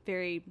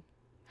very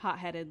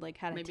hot-headed, like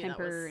had a temper. Maybe that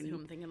was who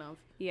I'm thinking of.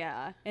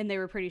 Yeah, and they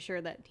were pretty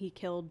sure that he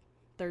killed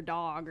their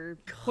dog or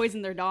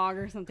poisoned their dog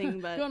or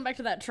something. But going back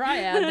to that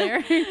triad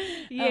there.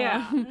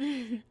 Yeah.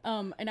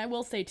 And I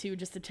will say too,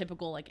 just a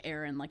typical like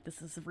Aaron, like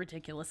this is a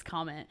ridiculous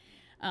comment.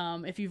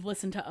 If you've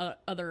listened to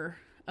other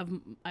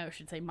I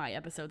should say my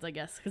episodes, I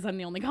guess, because I'm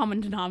the only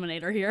common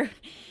denominator here.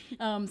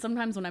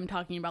 Sometimes when I'm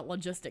talking about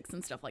logistics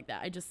and stuff like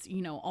that, I just,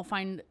 I'll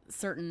find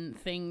certain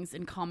things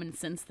in common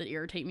sense that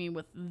irritate me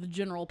with the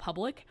general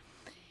public.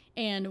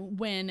 And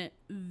when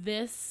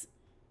this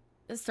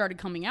started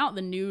coming out,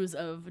 the news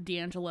of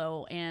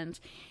D'Angelo and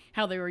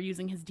how they were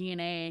using his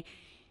DNA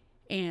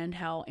and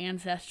how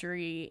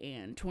Ancestry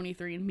and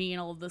 23andMe and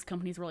all of those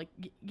companies were like,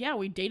 yeah,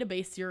 we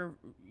database your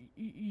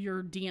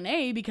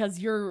DNA because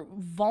you're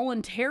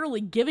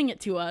voluntarily giving it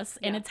to us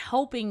and it's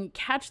helping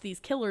catch these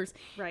killers.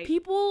 Right.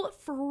 People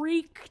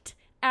freaked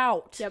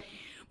out. Yep.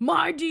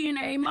 My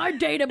DNA, my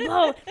data,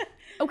 blah.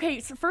 Okay,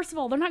 so first of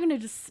all, they're not going to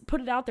just put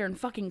it out there and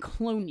fucking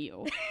clone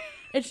you.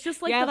 It's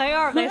just like yeah, they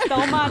are. They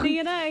stole my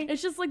DNA.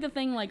 It's just like the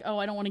thing like, oh,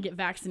 I don't want to get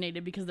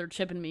vaccinated because they're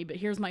chipping me, but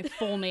here's my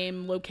full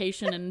name,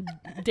 location, and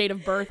date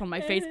of birth on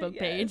my Facebook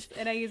page.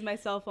 And I use my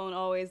cell phone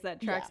always.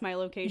 That tracks my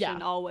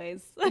location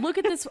always. Look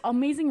at this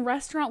amazing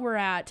restaurant we're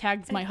at.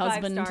 Tags my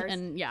husband 5 stars.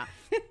 and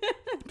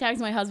tags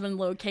my husband,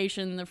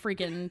 location, the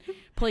freaking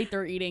plate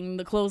they're eating,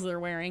 the clothes they're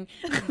wearing.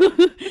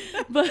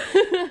 But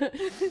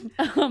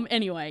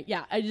anyway,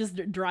 it just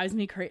drives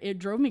me it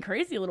drove me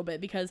crazy a little bit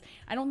because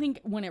I don't think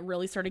when it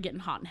really started getting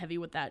hot and heavy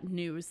with that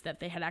news that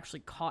they had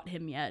actually caught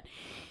him yet.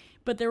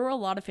 But there were a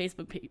lot of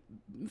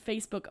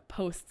Facebook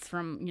posts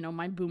from,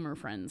 my boomer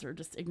friends or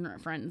just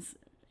ignorant friends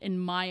in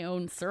my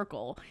own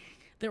circle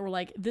that were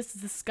like, this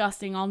is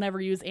disgusting. I'll never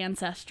use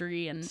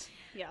Ancestry. And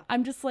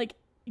I'm just like,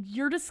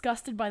 you're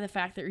disgusted by the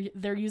fact that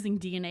they're using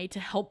DNA to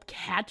help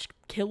catch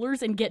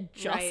killers and get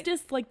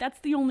justice. Like, that's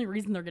the only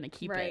reason they're going to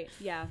keep it. Right.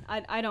 Yeah.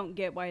 I don't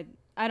get why.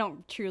 I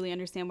don't truly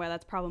understand why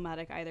that's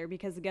problematic either,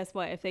 because guess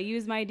what? If they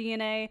use my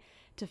DNA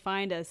to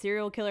find a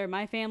serial killer in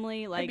my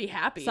family, like, I'd be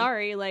happy.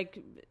 Sorry, like,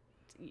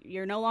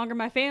 you're no longer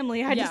my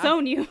family. I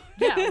disown you.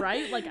 Yeah,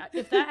 right? Like,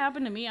 if that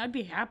happened to me, I'd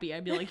be happy.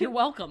 I'd be like, you're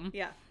welcome.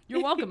 Yeah.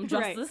 You're welcome,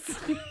 Justice.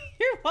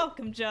 You're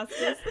welcome,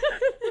 Justice.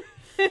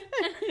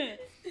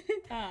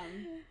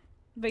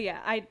 But yeah,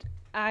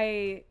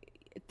 I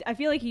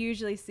feel like you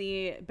usually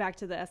see, back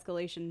to the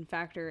escalation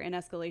factor, and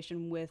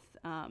escalation with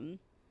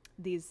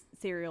these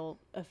serial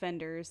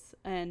offenders,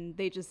 and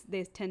they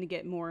tend to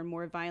get more and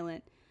more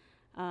violent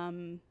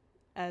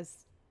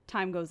as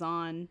time goes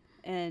on.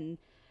 And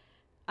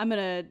I'm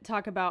gonna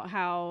talk about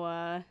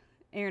how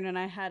Aaron and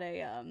I had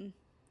a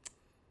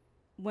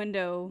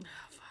window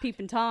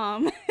peeping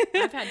Tom.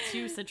 I've had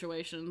 2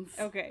 situations.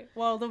 Okay,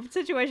 well, the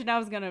situation I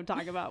was gonna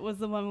talk about was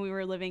the one we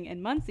were living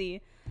in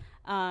Muncie,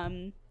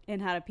 and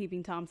had a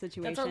peeping Tom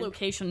situation. That's our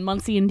location,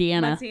 Muncie,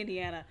 Indiana. Muncie,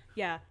 Indiana.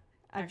 Yeah.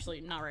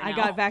 Actually, not right now. I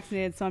got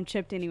vaccinated, so I'm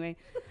chipped anyway.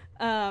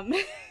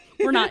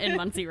 We're not in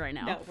Muncie right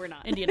now. No, we're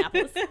not.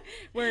 Indianapolis.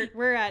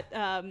 we're at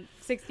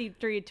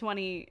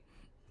 6320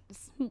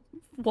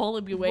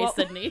 Wallaby Way,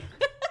 Sydney.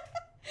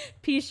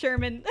 P.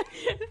 Sherman.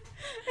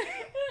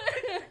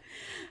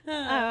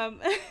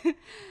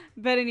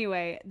 But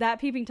anyway, that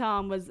peeping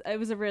Tom was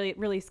a really,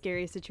 really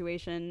scary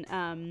situation.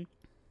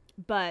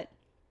 But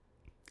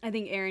I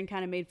think Aaron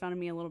kind of made fun of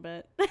me a little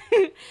bit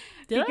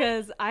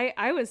because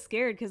I was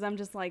scared, because I'm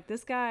just like,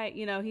 this guy,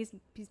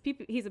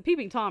 he's a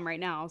peeping Tom right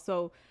now.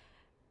 So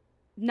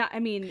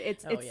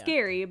it's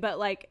scary, but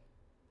like,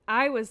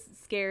 I was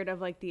scared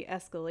of like the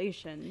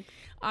escalation.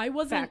 I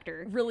wasn't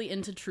factor. Really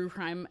into true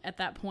crime at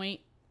that point.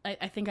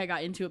 I think I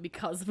got into it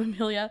because of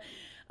Amelia.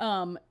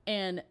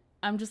 And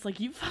I'm just like,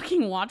 you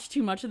fucking watch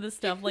too much of this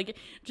stuff. Like,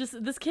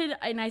 just this kid,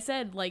 and I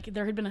said, like,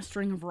 there had been a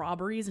string of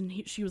robberies, and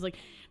she was like,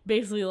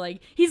 basically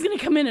like, he's gonna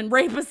come in and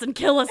rape us and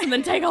kill us and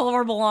then take all of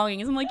our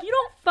belongings. I'm like, you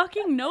don't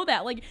fucking know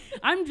that. Like,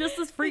 I'm just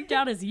as freaked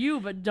out as you,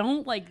 but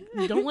don't let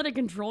it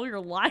control your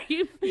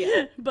life.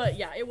 Yeah. But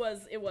yeah, it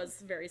was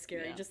very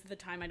scary. Yeah. Just at the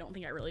time, I don't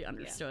think I really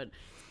understood. Yeah.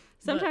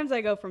 Sometimes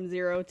I go from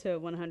 0 to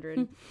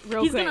 100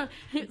 real quick.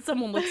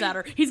 Someone looks at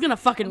her. He's gonna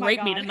fucking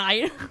rape me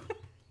tonight.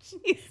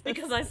 Jesus.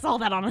 Because I saw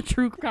that on a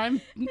true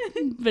crime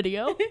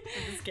video. I'm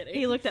just kidding.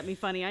 He looked at me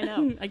funny. I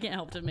know. I can't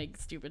help to make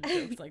stupid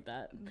jokes like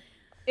that.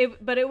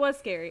 But it was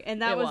scary,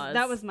 and that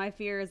was my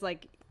fear, is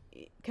like,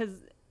 because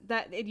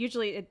that it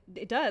usually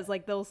does,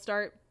 like, they'll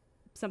start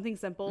something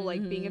simple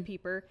like being a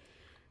peeper,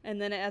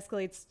 and then it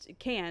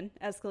can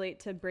escalate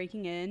to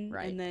breaking in,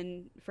 right. And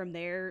then from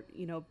there,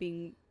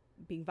 being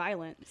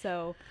violent.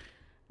 So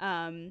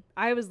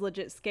I was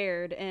legit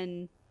scared,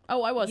 and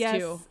I was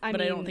too,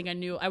 but I don't think I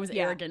knew. I was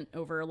arrogant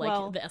over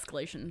the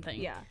escalation thing.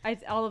 Yeah,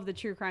 all of the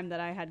true crime that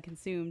I had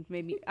consumed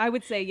made me, I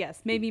would say,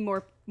 yes, maybe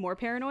more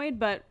paranoid,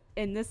 but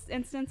in this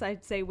instance,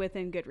 I'd say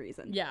within good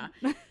reason. Yeah,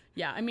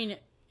 yeah. I mean,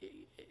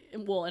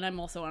 and I'm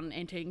also on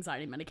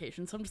anti-anxiety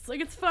medication, so I'm just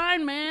like, it's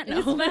fine, man. No,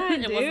 it's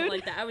fine, it wasn't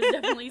like that. I was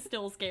definitely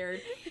still scared,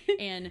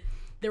 and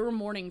there were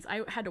mornings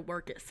I had to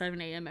work at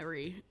 7 a.m.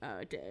 every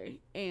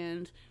day,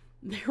 and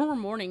there were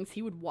mornings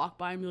he would walk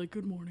by and be like,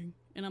 "Good morning."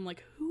 And I'm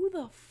like, who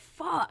the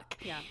fuck?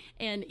 Yeah.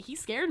 And he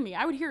scared me.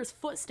 I would hear his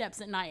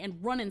footsteps at night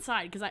and run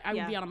inside because I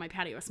would be out on my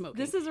patio smoking.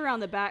 This is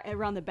around the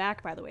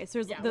back, by the way.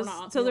 So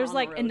there's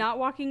like, and not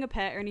walking a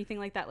pet or anything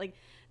like that. Like,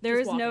 there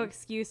is no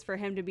excuse for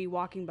him to be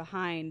walking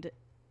behind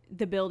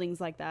the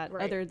buildings like that,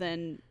 right. Other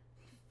than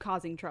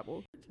causing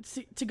trouble.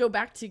 To go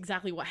back to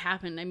exactly what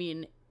happened, I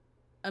mean,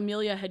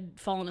 Amelia had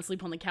fallen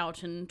asleep on the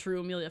couch in true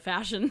Amelia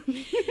fashion.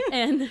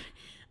 And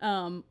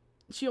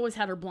she always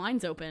had her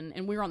blinds open,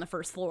 and we were on the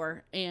first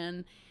floor,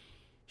 and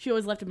she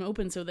always left them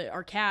open so that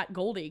our cat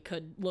Goldie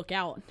could look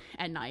out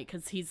at night,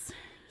 because he's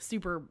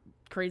super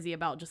crazy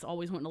about just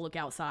always wanting to look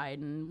outside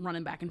and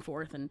running back and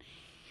forth. And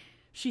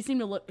she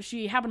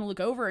happened to look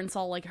over and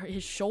saw like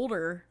his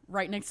shoulder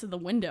right next to the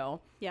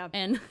window. Yeah.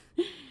 And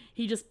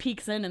he just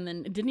peeks in, and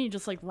then didn't he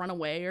just like run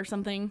away or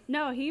something?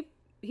 No, he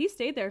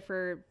stayed there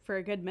for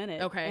a good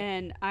minute. Okay.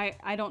 And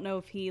I don't know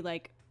if he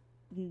like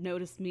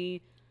noticed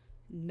me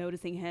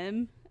noticing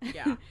him.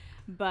 Yeah.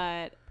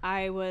 But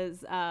I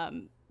was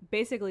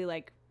basically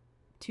like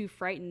too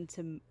frightened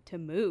to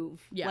move.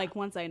 Yeah. Like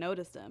once I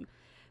noticed him.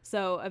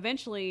 So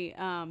eventually,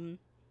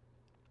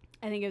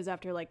 I think it was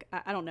after like,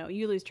 I don't know,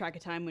 you lose track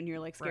of time when you're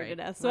like scared to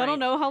death. So I don't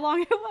know how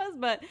long it was,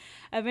 but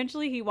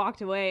eventually he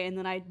walked away, and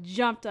then I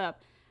jumped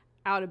up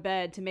out of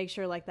bed to make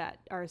sure like that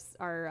our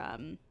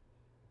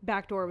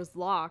back door was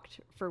locked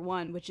for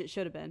one, which it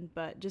should have been,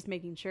 but just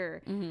making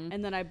sure. Mm-hmm.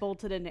 And then I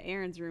bolted into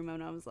Aaron's room,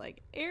 and I was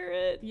like,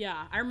 Aaron.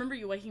 Yeah. I remember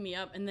you waking me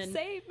up, and then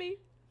save me.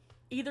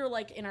 Either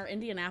like in our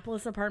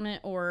Indianapolis apartment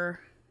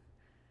or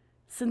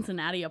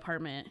Cincinnati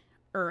apartment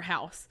or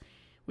house.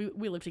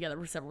 We lived together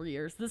for several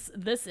years.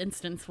 This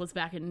instance was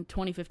back in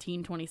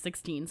 2015,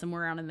 2016,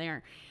 somewhere around in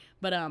there.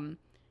 But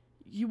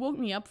you woke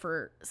me up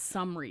for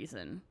some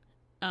reason.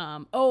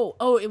 It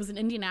was in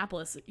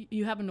Indianapolis.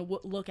 You happened to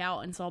look out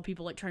and saw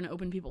people like trying to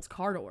open people's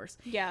car doors.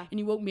 Yeah. And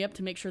you woke me up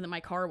to make sure that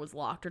my car was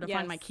locked or to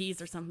find my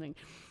keys or something.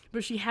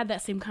 But she had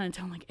that same kind of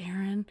tone, like,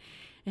 Aaron,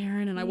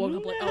 and I woke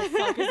up like, oh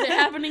fuck, is it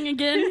happening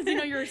again?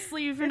 Because you're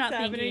asleep, you're not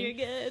happening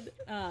thinking.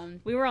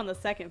 Again. We were on the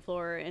second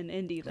floor in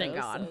Indy, though. Thank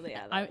God. So,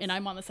 yeah, and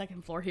I'm on the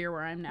second floor here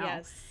where I'm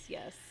now.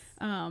 Yes.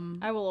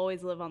 I will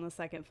always live on the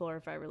second floor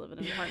if I ever live in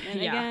an apartment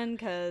again,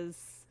 because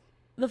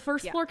the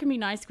first floor can be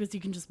nice because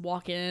you can just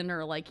walk in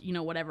or like,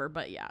 whatever.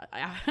 But yeah,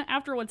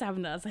 after what's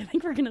happened to us, I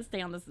think we're going to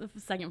stay on the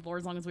second floor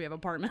as long as we have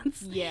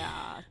apartments.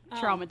 Yeah.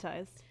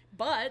 Traumatized.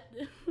 But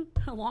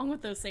along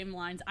with those same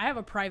lines, I have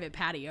a private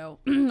patio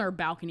or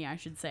balcony, I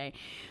should say.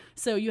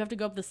 So you have to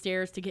go up the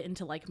stairs to get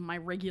into like my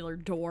regular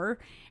door.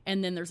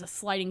 And then there's a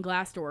sliding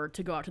glass door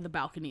to go out to the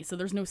balcony. So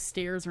there's no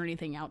stairs or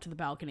anything out to the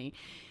balcony.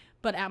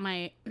 But at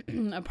my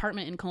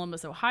apartment in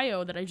Columbus,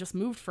 Ohio that I just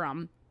moved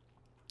from,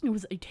 it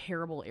was a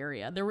terrible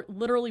area. They were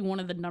literally one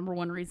of the number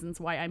one reasons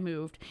why I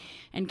moved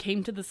and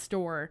came to the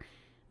store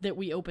that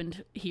we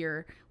opened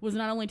here was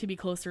not only to be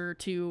closer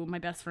to my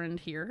best friend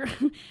here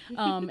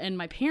and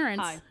my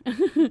parents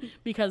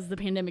because the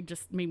pandemic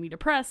just made me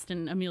depressed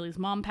and Amelia's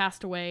mom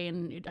passed away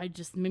and it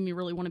just made me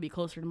really want to be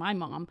closer to my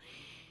mom,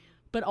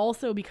 but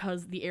also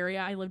because the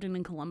area I lived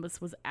in Columbus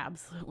was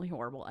absolutely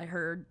horrible. I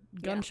heard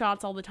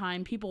gunshots all the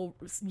time, people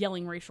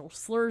yelling racial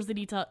slurs at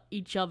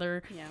each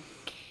other. Yeah.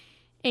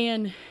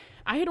 And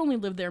I had only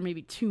lived there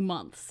maybe 2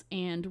 months,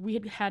 and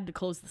we had to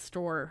close the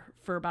store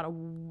for about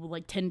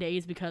 10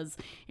 days because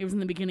it was in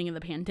the beginning of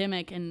the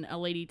pandemic, and a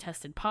lady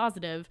tested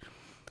positive.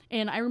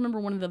 And I remember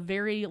one of the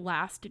very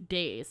last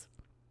days,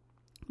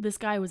 this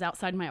guy was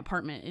outside my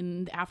apartment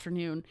in the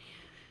afternoon,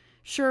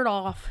 shirt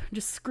off,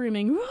 just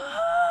screaming,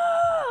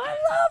 I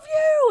love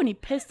you! And he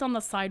pissed on the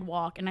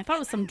sidewalk, and I thought it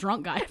was some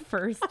drunk guy at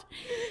first.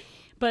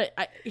 But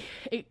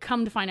it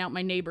come to find out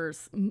my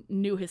neighbors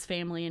knew his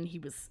family and he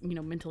was,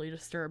 mentally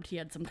disturbed. He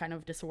had some kind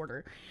of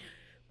disorder.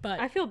 But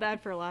I feel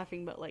bad for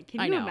laughing, but like,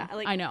 I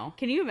know.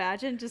 Can you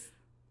imagine just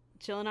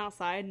chilling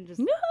outside and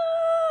just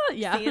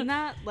seeing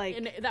that? Like,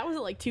 and that was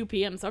at like 2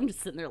 p.m. So I'm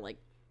just sitting there like,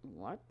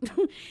 what?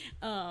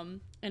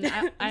 And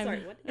I'm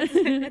sorry, what?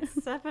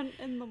 It's 7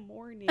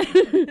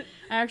 a.m.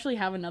 I actually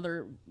have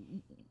another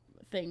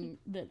thing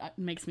that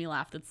makes me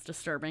laugh that's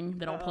disturbing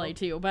that I'll play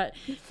too, but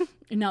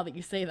now that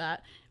you say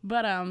that,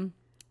 but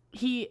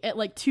he at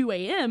like 2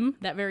 a.m.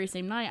 that very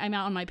same night, I'm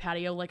out on my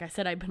patio. Like I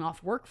said, I've been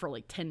off work for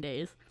like 10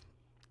 days,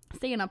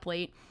 staying up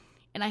late,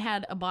 and I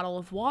had a bottle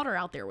of water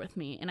out there with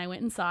me, and I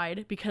went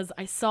inside because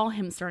I saw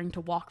him starting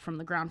to walk from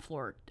the ground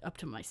floor up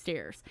to my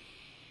stairs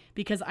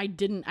because I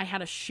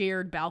had a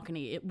shared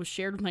balcony. It was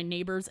shared with my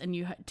neighbors, and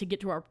to get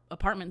to our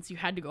apartments, you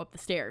had to go up the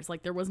stairs.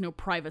 Like there was no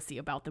privacy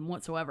about them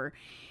whatsoever.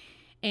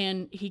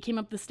 And he came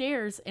up the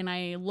stairs, and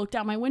I looked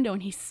out my window,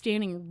 and he's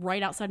standing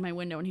right outside my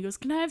window. And he goes,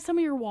 "Can I have some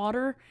of your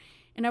water?"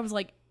 And I was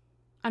like,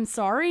 "I'm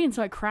sorry." And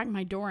so I cracked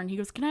my door, and he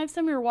goes, "Can I have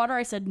some of your water?"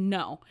 I said,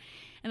 "No."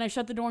 And I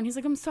shut the door, and he's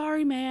like, "I'm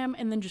sorry, ma'am."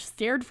 And then just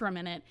stared for a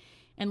minute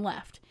and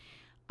left.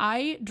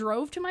 I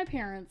drove to my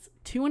parents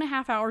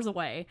 2.5 hours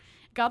away,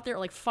 got there at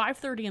like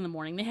 5:30 in the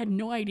morning. They had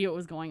no idea what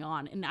was going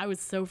on. And I was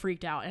so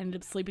freaked out. I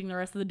ended up sleeping the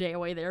rest of the day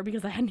away there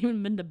because I hadn't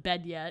even been to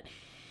bed yet.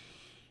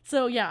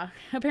 So yeah,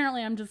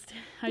 apparently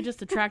I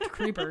just attract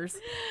creepers.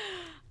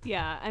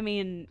 Yeah, I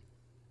mean,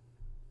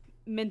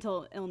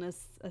 mental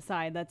illness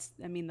aside, that's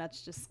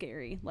just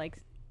scary. Like,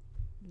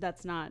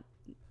 that's not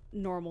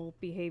normal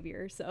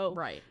behavior. So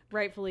right,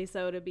 rightfully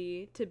so to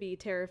be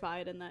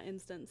terrified in that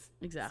instance.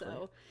 Exactly.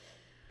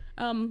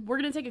 We're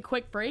going to take a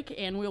quick break,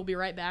 and we'll be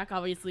right back.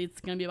 Obviously,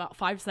 it's going to be about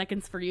 5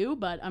 seconds for you,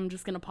 but I'm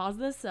just going to pause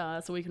this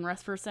so we can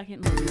rest for a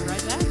second, and we'll be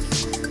right back.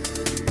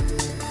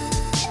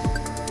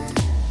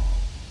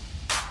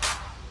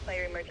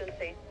 Fire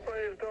emergency.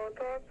 Please don't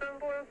talk this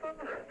listen.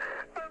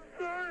 I'm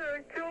sorry I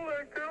killed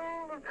that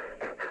girl.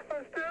 I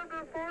stabbed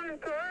her 40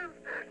 times.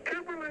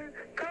 Kimberly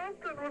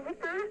Compton was the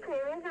first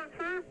one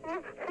overseas. I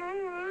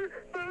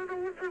don't know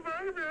what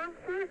survived me. I'm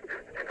sick.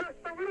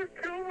 I'm going to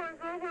kill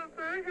myself, I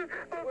think.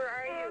 Where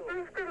are you?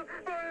 I'm just going to...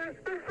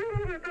 If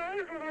somebody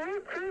dies with a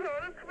red shirt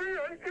on, it's me.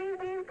 I killed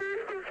both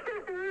people.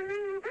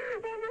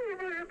 I'll never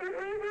make it to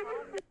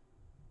heaven.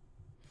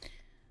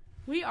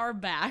 We are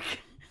back.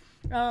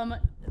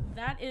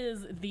 That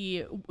is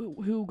the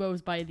who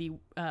goes by the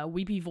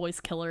weepy voice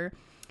killer.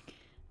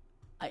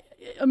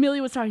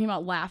 Amelia was talking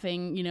about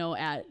laughing,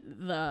 at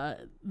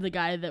the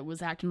guy that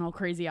was acting all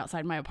crazy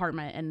outside my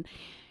apartment, and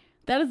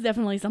that is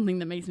definitely something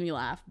that makes me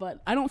laugh.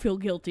 But I don't feel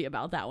guilty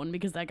about that one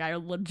because that guy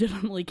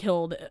legitimately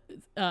killed,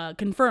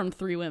 confirmed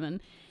 3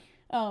 women,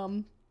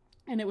 and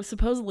it was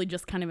supposedly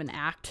just kind of an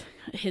act.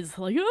 His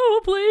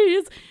oh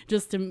please,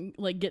 just to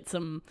get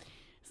some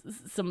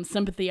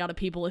sympathy out of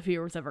people if he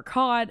was ever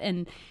caught,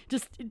 and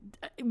just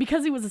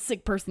because he was a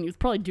sick person, he was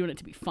probably doing it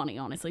to be funny.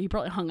 Honestly, he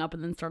probably hung up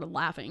and then started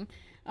laughing.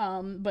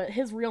 But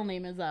his real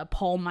name is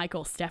Paul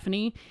Michael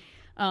Stephanie.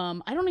 I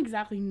don't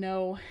exactly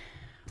know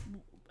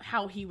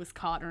how he was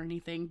caught or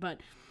anything, but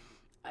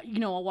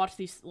I'll watch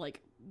these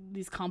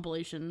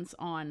compilations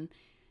on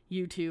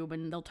YouTube,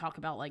 and they'll talk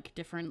about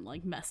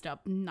different messed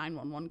up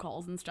 911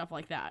 calls and stuff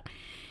like that,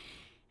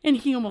 and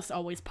he almost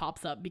always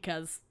pops up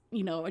because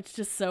it's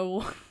just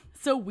so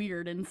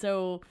weird, and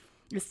so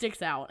it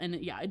sticks out, and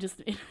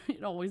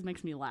it always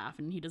makes me laugh,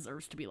 and he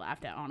deserves to be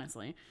laughed at,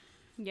 honestly.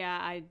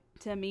 Yeah,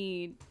 to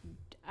me,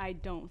 I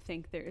don't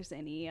think there's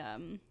any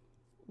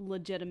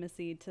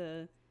legitimacy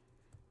to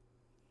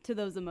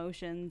those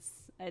emotions.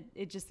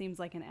 It just seems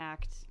like an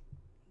act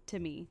to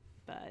me,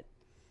 but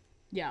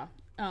yeah.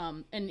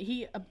 And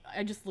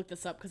I just looked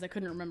this up because I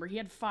couldn't remember. He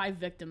had 5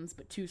 victims,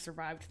 but 2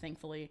 survived,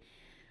 thankfully.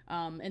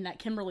 And that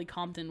Kimberly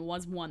Compton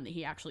was one that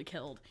he actually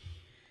killed.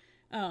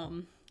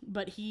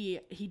 But he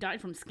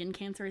died from skin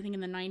cancer, I think, in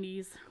the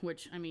 90s,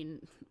 which, I mean,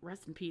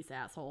 rest in peace,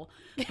 asshole.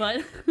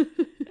 But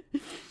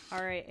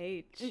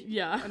R.A.H.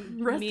 Yeah.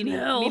 Rest in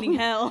hell. Meaning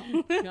hell.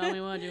 Tell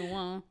me what you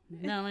want.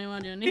 Tell me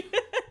what you need.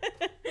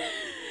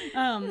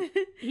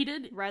 He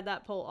did ride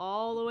that pole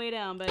all the way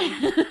down, buddy.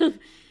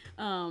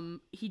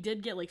 He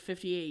did get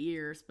 58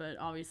 years, but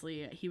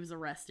obviously he was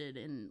arrested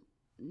in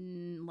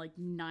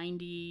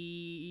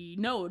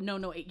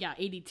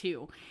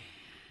 82.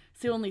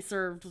 So he only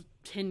served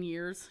 10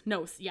 years.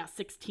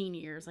 16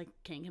 years. I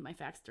can't get my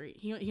facts straight.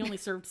 He only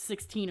served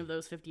 16 of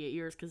those 58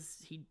 years because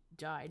he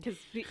died.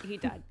 Because he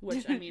died.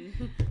 Which, I mean,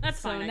 that's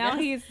fine. So now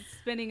he's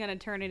spending an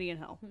eternity in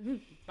hell.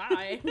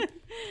 Bye.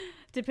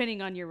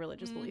 Depending on your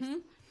religious beliefs.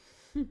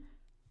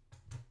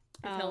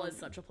 Hell is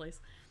such a place.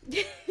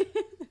 It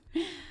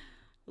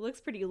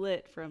looks pretty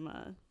lit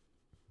from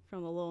the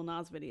Lil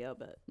Nas video,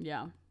 but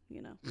yeah,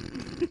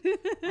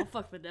 I'll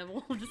fuck the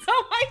devil.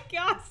 Oh my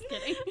gosh, just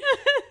kidding.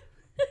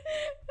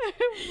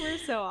 We're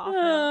so off.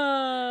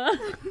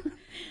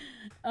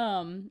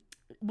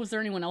 Was there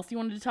anyone else you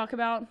wanted to talk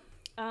about?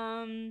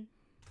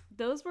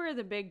 Those were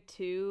the big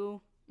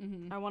 2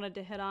 I wanted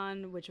to hit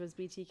on, which was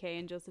BTK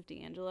and Joseph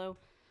D'Angelo.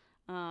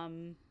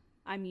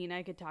 I mean,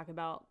 I could talk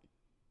about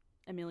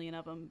a million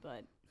of them,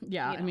 but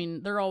yeah, I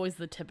mean, they're always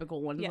the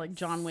typical ones, like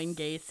John Wayne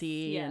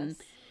Gacy and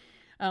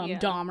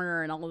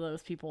Dahmer and all of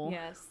those people.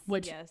 Yes.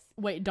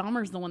 Wait,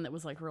 Dahmer's the one that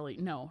was really,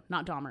 no,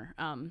 not Dahmer.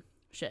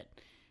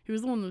 He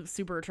was the one that was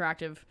super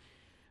attractive.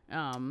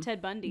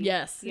 Ted Bundy.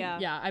 Yes.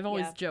 Yeah. I've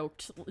always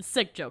joked,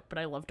 sick joke, but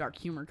I love dark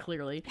humor,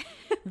 clearly,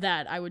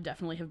 that I would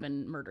definitely have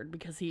been murdered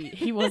because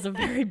he was a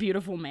very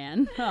beautiful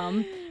man.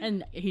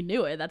 And he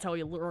knew it. That's how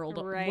he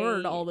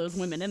lured all those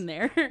women in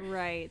there.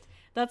 Right.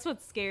 That's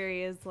what's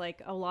scary is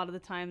a lot of the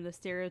time the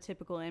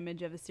stereotypical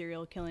image of a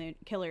serial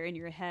killer in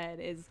your head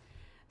is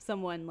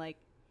someone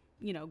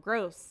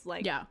gross,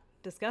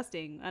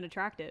 disgusting,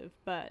 unattractive,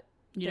 but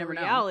the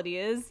reality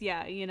is,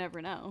 you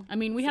never know. I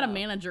mean, we had a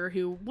manager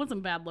who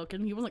wasn't bad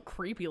looking. He wasn't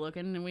creepy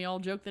looking, and we all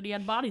joked that he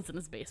had bodies in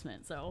his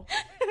basement. So,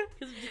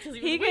 because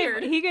he was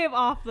weird. He gave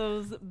off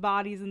those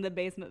bodies in the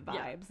basement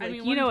vibes. Yeah. I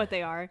mean, you know what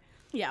they are.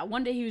 Yeah.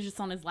 One day he was just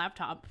on his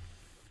laptop,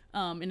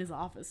 in his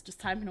office, just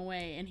typing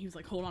away, and he was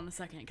like, "Hold on a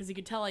second," because he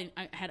could tell I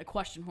had a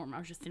question for him. I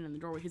was just standing in the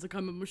doorway. He's like,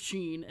 "I'm a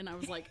machine," and I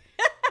was like,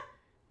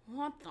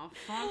 "What the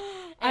fuck?"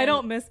 And I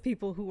don't miss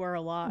people who are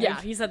alive. Yeah,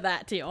 he said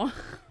that too.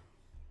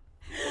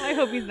 I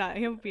hope he's not. I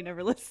hope he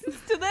never listens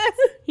to this.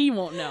 He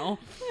won't know.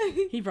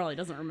 He probably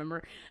doesn't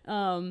remember.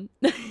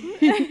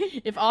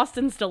 If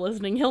Austin's still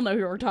listening, he'll know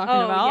who we're talking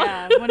about.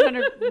 Yeah,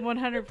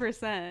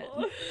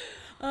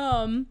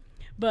 100%.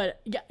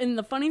 But yeah, and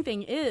the funny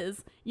thing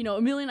is,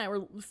 Amelia and I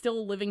were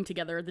still living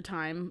together at the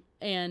time,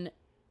 and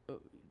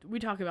we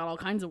talk about all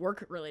kinds of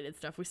work-related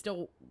stuff. We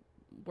still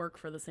work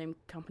for the same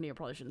company. I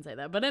probably shouldn't say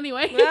that, but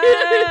anyway. You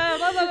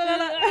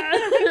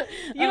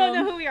don't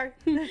know who we are.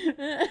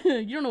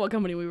 You don't know what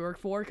company we work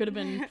for. Could have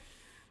been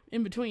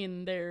in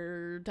between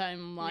their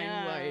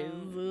timeline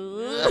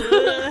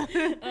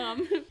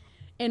wise.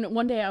 And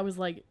one day I was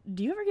like,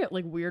 do you ever get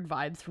like weird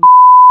vibes from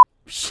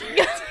shit?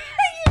 You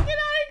cannot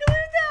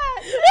include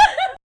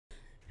that.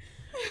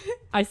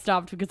 I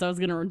stopped because I was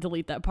gonna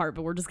delete that part,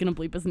 but we're just gonna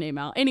bleep his name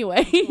out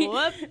anyway.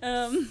 Whoops.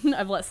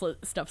 I've let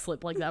stuff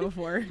slip like that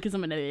before because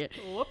I'm an idiot.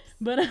 Whoops.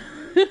 But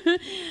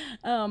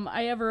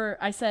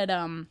I said,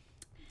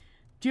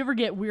 do you ever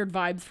get weird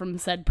vibes from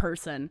said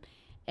person?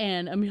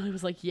 And Amelia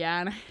was like, yeah.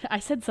 And I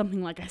said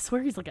something like, I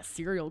swear he's like a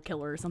serial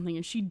killer or something.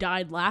 And she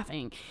died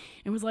laughing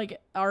and was like,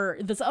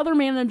 this other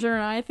manager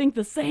and I think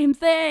the same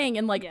thing.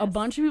 And like a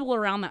bunch of people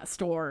around that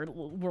store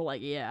were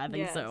like, yeah, I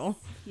think so.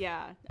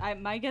 Yeah.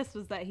 My guess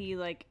was that he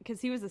like,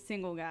 because he was a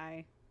single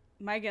guy.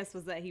 My guess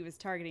was that he was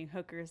targeting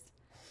hookers.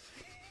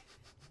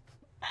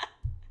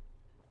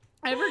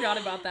 I forgot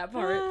about that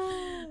part.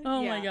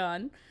 Oh my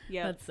God.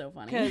 Yeah. That's so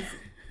funny. Because,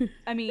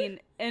 I mean,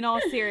 in all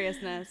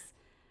seriousness,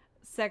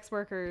 sex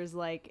workers,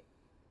 like,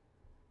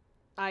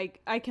 I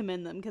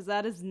commend them because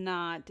that is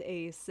not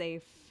a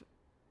safe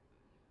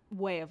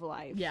way of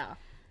life. Yeah.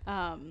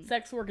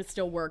 Sex work is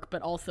still work,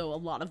 but also a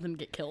lot of them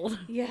get killed.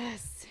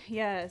 Yes.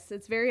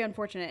 It's very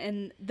unfortunate.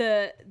 And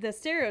the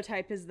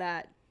stereotype is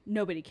that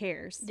nobody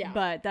cares. Yeah.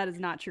 But that is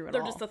not true at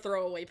all. They're just a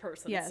throwaway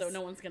person. Yes. So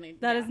no one's going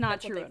to. That is not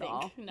true at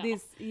all. No.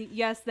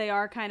 Yes, they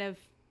are kind of,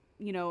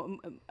 you know,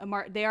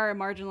 they are a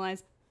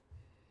marginalized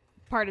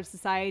part of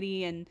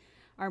society and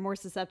are more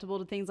susceptible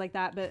to things like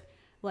that, but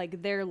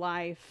like their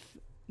life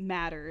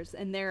matters,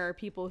 and there are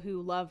people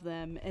who love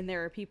them, and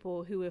there are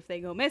people who, if they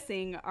go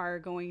missing, are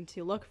going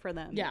to look for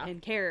them and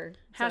care.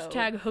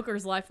 Hashtag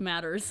hookers life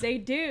matters. They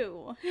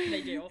do.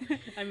 They do.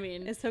 I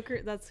mean, it's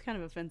that's kind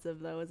of offensive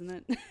though, isn't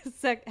it?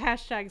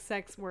 Hashtag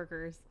sex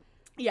workers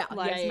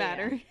lives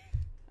matter.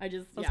 I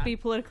just let's be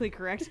politically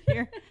correct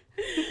here.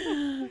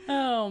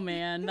 Oh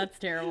man, that's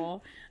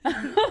terrible.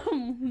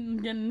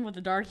 Getting with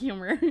the dark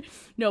humor.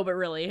 No, but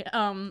really,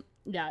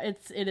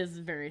 it is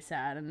very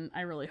sad, and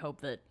I really hope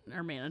that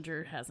our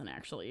manager hasn't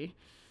actually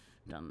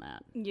done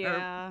that.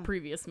 Yeah. Or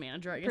previous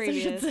manager, I guess I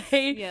should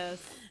say.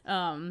 Yes.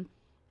 But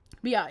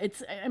yeah,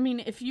 I mean,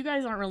 if you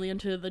guys aren't really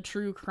into the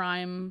true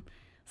crime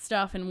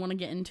stuff and want to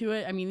get into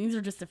it, I mean, these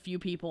are just a few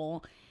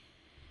people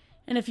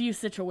in a few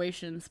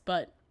situations,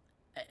 but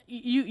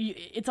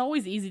it's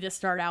always easy to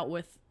start out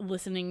with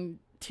listening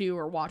to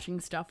or watching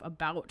stuff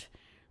about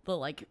the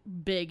like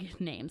big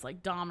names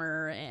like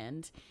Dahmer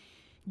and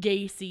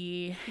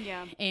Gacy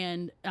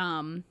and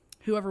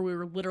whoever we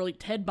were literally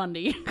Ted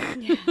Bundy.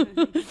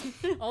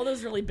 All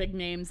those really big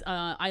names,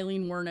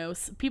 Eileen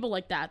Wuornos, people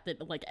like that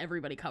like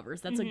everybody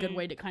covers. That's a good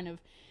way to kind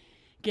of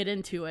get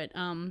into it.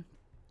 And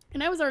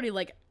I was already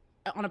like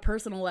on a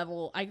personal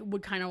level, I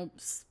would kind of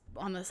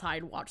on the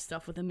side watch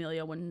stuff with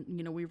Amelia when,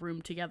 you know, we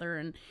roomed together,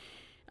 and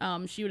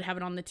she would have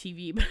it on the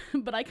TV,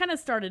 but I kind of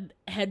started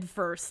head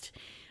first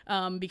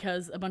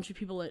because a bunch of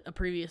people at a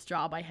previous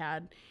job I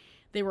had,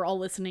 they were all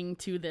listening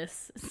to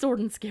this Sword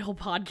and Scale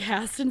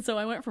podcast, and so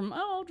I went from,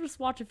 I'll just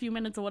watch a few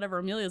minutes of whatever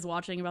Amelia's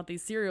watching about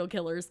these serial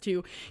killers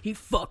to, he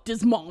fucked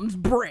his mom's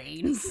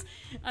brains.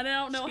 And I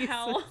don't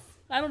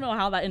know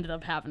how that ended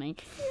up happening.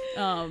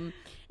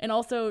 And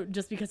also,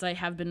 just because I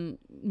have been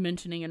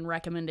mentioning and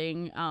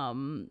recommending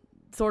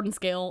Sword and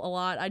Scale a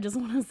lot, I just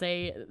want to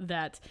say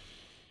that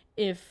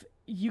if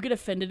you get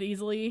offended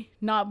easily,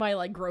 not by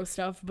like gross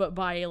stuff, but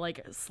by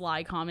like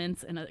sly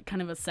comments and a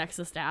kind of a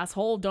sexist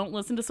asshole, don't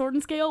listen to Sword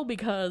and Scale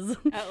because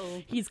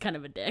he's kind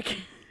of a dick.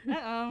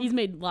 He's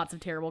made lots of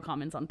terrible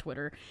comments on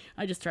Twitter.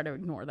 I just try to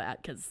ignore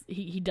that because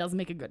he does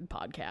make a good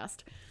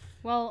podcast.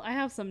 Well, I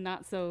have some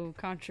not so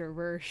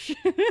controversial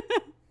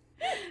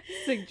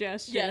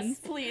suggestions. Yes,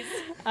 please.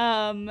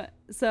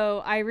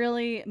 So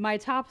my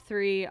top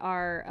 3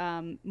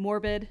 are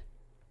Morbid,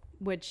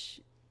 which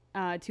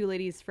two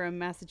ladies from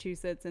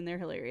Massachusetts, and they're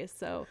hilarious.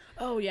 So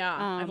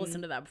I've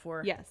listened to that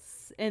before.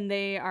 Yes, and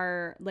they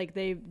are like,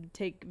 they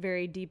take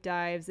very deep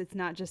dives. It's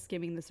not just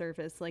skimming the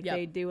surface. Like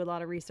they do a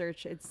lot of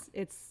research.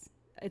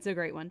 It's a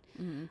great one.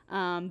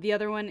 Mm-hmm. The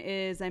other one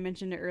is, I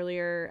mentioned it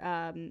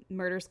earlier,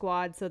 Murder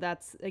Squad. So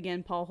that's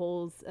again Paul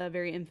Holes, a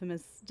very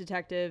infamous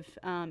detective,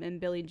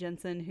 and Billy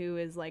Jensen, who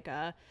is like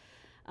a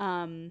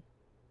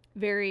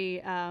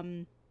very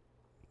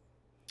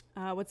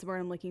what's the word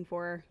I'm looking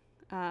for?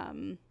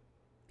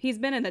 He's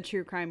been in the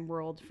true crime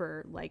world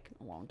for like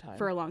a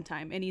long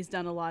time, and he's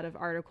done a lot of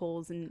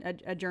articles,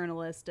 and a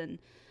journalist, and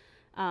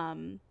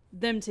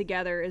them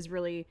together is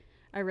really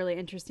a really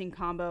interesting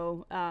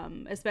combo,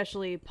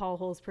 especially Paul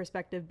Hole's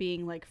perspective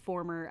being like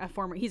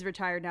he's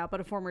retired now,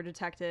 but a former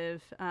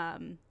detective,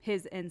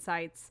 his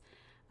insights,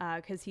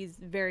 because he's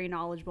very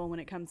knowledgeable when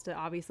it comes to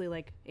obviously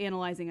like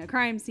analyzing a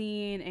crime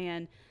scene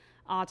and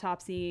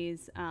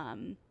autopsies,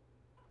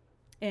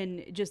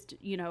 and just,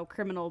 you know,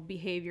 criminal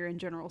behavior in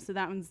general. So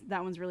that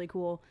one's really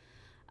cool.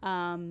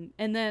 And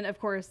then of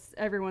course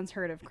everyone's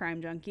heard of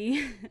Crime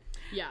Junkie.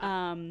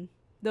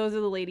 those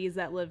are the ladies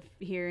that live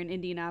here in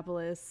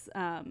Indianapolis.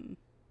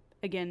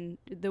 Again,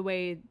 the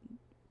way,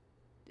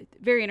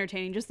 very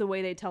entertaining, just the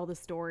way they tell the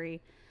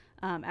story.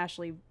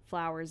 Ashley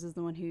Flowers is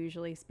the one who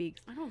usually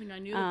speaks. I don't think I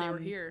knew that they were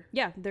here.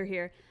 Yeah, they're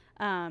here.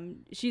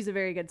 She's a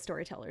very good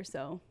storyteller.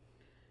 So,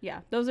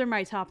 yeah, those are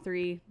my top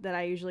 3 that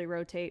I usually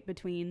rotate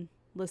between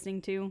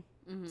listening to.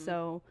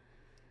 So,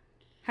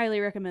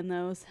 highly recommend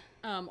those.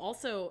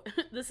 Also,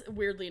 this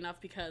weirdly enough,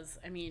 because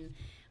I mean,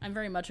 I'm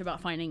very much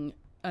about finding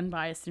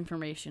unbiased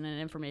information and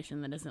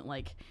information that isn't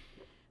like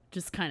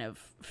just kind of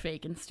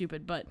fake and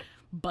stupid, but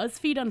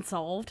BuzzFeed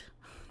Unsolved.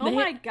 Oh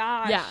my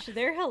gosh. Yeah.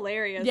 They're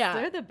hilarious. Yeah.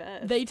 They're the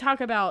best. They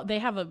talk about, they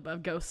have a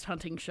ghost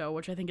hunting show,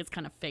 which I think is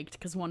kind of faked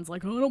because one's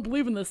like, oh, I don't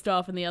believe in this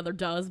stuff, and the other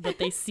does, but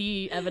they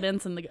see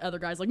evidence and the other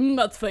guy's like,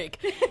 that's fake.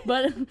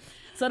 But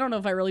so I don't know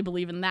if I really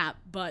believe in that,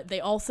 but they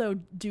also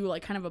do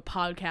like kind of a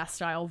podcast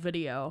style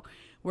video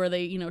where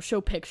they, you know,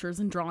 show pictures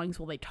and drawings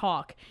while they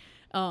talk.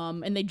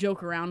 And they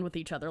joke around with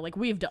each other like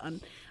we've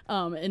done.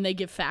 And they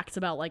give facts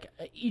about like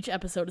each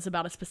episode is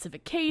about a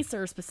specific case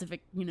or a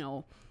specific, you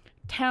know,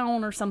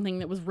 town or something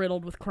that was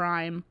riddled with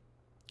crime.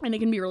 And it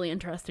can be really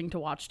interesting to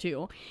watch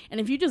too. And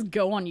if you just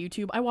go on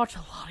YouTube, I watch a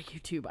lot of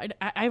YouTube.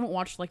 I haven't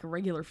watched like a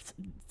regular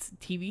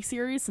TV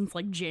series since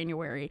like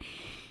January.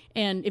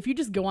 And if you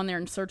just go on there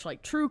and search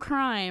like true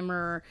crime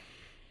or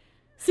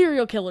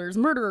serial killers,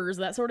 murderers,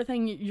 that sort of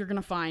thing, you're going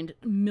to find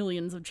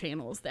millions of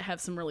channels that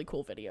have some really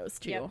cool videos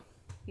too.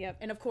 Yep.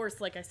 And of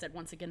course, like I said,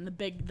 once again,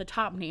 the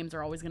top names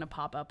are always going to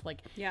pop up.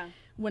 Like, Yeah.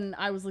 when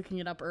I was looking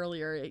it up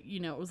earlier,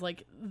 you know, it was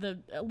like the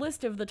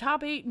list of the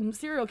top 8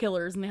 serial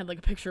killers, and they had like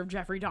a picture of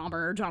Jeffrey Dahmer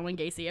or John Wayne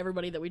Gacy,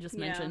 everybody that we just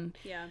mentioned.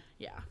 Yeah.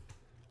 Yeah.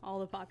 All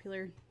the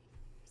popular,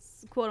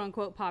 quote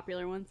unquote,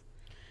 popular ones.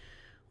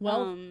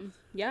 Well,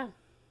 Yeah.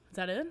 is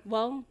that it?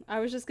 Well, I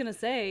was just going to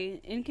say,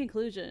 in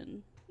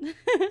conclusion,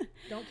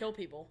 Don't kill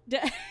people.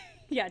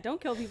 yeah,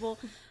 don't kill people.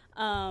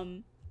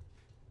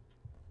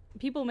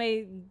 People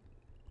may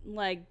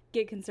like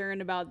get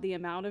concerned about the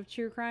amount of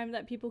true crime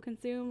that people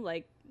consume.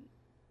 Like,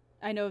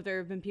 I know there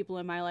have been people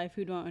in my life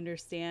who don't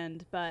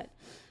understand, but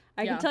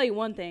I can tell you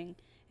one thing.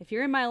 If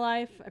you're in my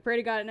life, I pray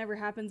to God it never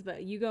happens,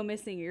 but you go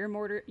missing, you're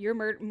mortared.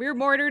 You're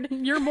mortared.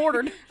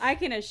 I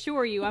can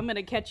assure you I'm going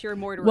to catch your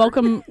mortar.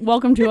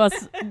 Welcome to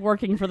us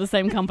working for the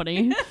same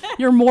company.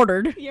 You're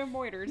mortared. You're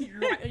mortared.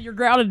 You're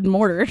grouted and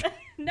mortared.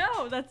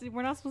 No,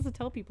 we're not supposed to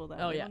tell people that.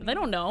 Oh, yeah. They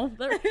don't know.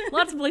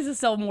 Lots of places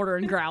sell mortar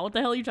and grout. What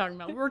the hell are you talking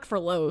about? We work for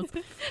Lowe's.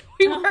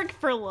 We work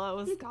for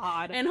Lowe's.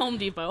 God. And Home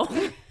Depot.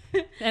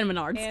 And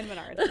Menards.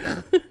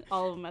 Yeah.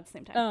 All of them at the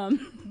same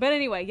time. But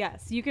anyway,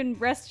 yes, you can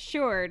rest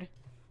assured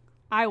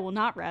I will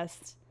not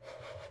rest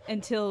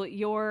until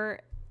your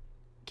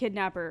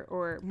kidnapper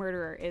or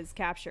murderer is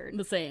captured.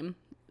 The same.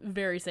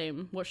 Very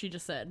same. What she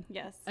just said.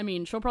 Yes. I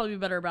mean, she'll probably be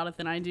better about it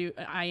than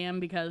I am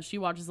because she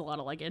watches a lot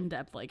of like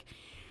in-depth like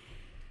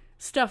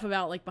stuff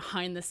about like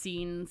behind the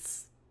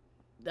scenes,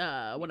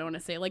 what I want to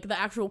say, like the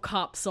actual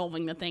cops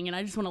solving the thing, and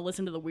I just want to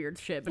listen to the weird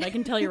shit. But I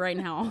can tell you right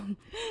now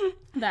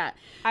that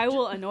I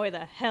will annoy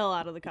the hell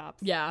out of the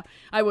cops. Yeah,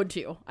 I would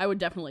too. I would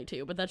definitely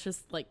too. But that's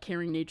just like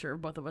caring nature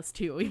of both of us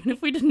too. Even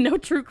if we didn't know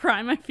true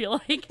crime, I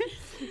feel like.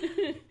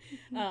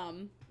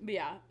 But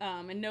yeah,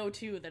 and know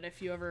too that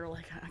if you ever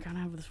like, I kind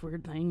of have this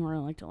weird thing where I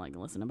like to like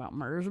listen about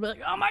murders, but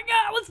like, oh my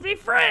god, let's be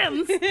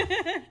friends.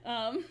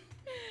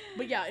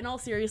 But yeah, in all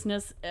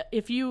seriousness,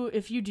 if you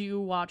do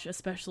watch,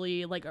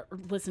 especially like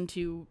listen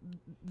to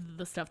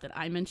the stuff that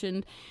I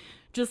mentioned,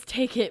 just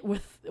take it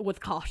with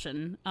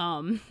caution.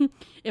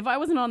 If I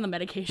wasn't on the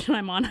medication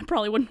I'm on, I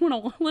probably wouldn't want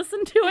to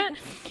listen to it.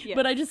 Yes.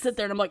 But I just sit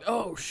there and I'm like,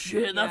 oh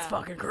shit, that's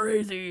fucking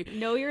crazy.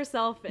 Know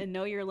yourself and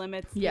know your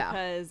limits. Yeah.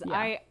 Because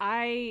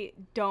I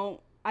don't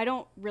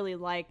really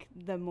like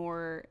the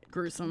more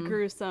gruesome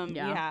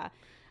stuff.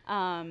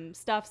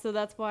 So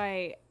that's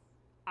why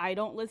I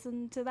don't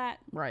listen to that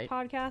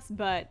podcast,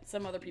 but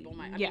some other people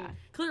might. I mean,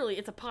 clearly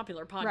it's a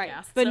popular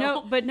podcast,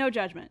 right? But no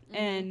judgment,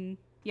 and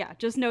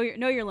just know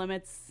your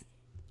limits.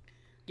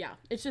 Yeah,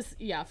 it's just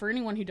for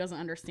anyone who doesn't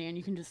understand,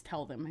 you can just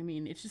tell them. I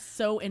mean, it's just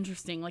so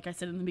interesting, like I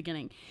said in the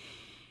beginning,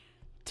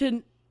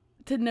 to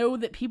know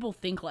that people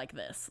think like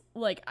this.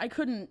 Like I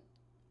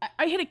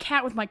hit a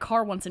cat with my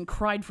car once and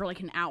cried for like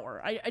an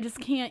hour. I just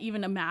can't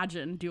even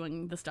imagine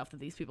doing the stuff that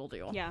these people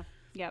do. Yeah,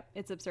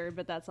 it's absurd,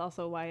 but that's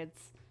also why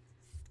it's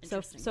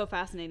so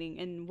fascinating,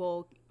 and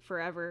we'll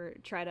forever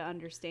try to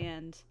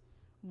understand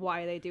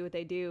why they do what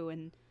they do,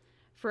 and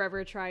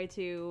forever try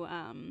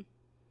to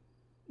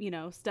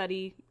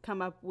study,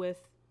 come up with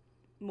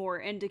more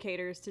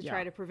indicators to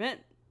try to prevent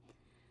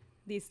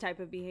these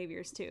type of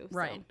behaviors too.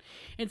 Right. So.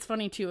 It's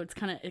funny too. It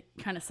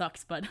kind of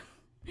sucks, but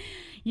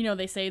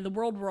they say the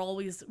world will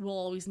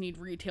always need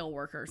retail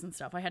workers and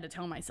stuff. I had to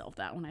tell myself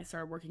that when I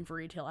started working for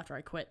retail after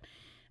I quit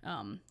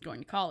going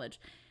to college.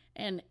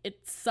 And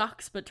it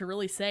sucks, but to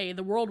really say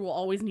the world will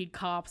always need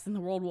cops and the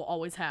world will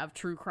always have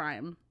true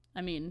crime.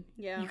 I mean,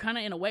 you kind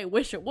of in a way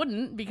wish it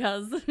wouldn't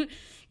because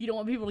you don't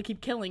want people to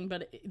keep killing,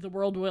 but the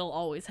world will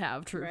always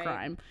have true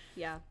crime.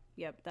 Yeah.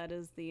 Yep. That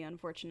is the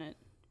unfortunate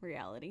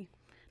reality.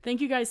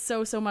 thank you guys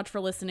so much for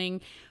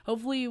listening.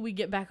 Hopefully we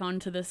get back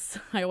onto this.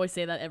 I always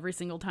say that every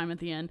single time at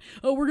the end.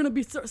 Oh, we're going to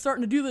be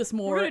starting to do this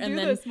more. And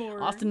then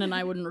Austin and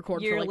I wouldn't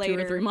record for like 2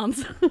 or 3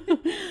 months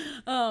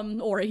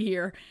or a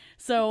year.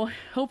 So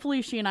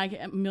hopefully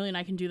Amelia and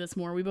I can do this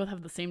more. We both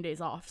have the same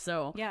days off.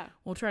 So yeah,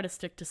 we'll try to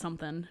stick to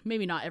something.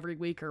 Maybe not every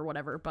week or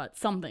whatever, but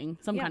some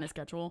kind of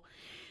schedule.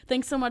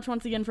 Thanks so much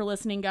once again for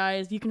listening,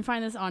 guys. You can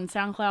find this on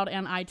SoundCloud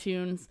and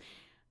iTunes.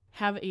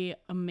 Have a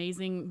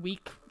amazing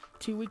week,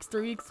 2 weeks,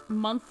 3 weeks,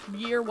 month,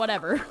 year,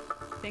 whatever.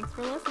 Thanks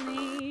for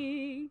listening.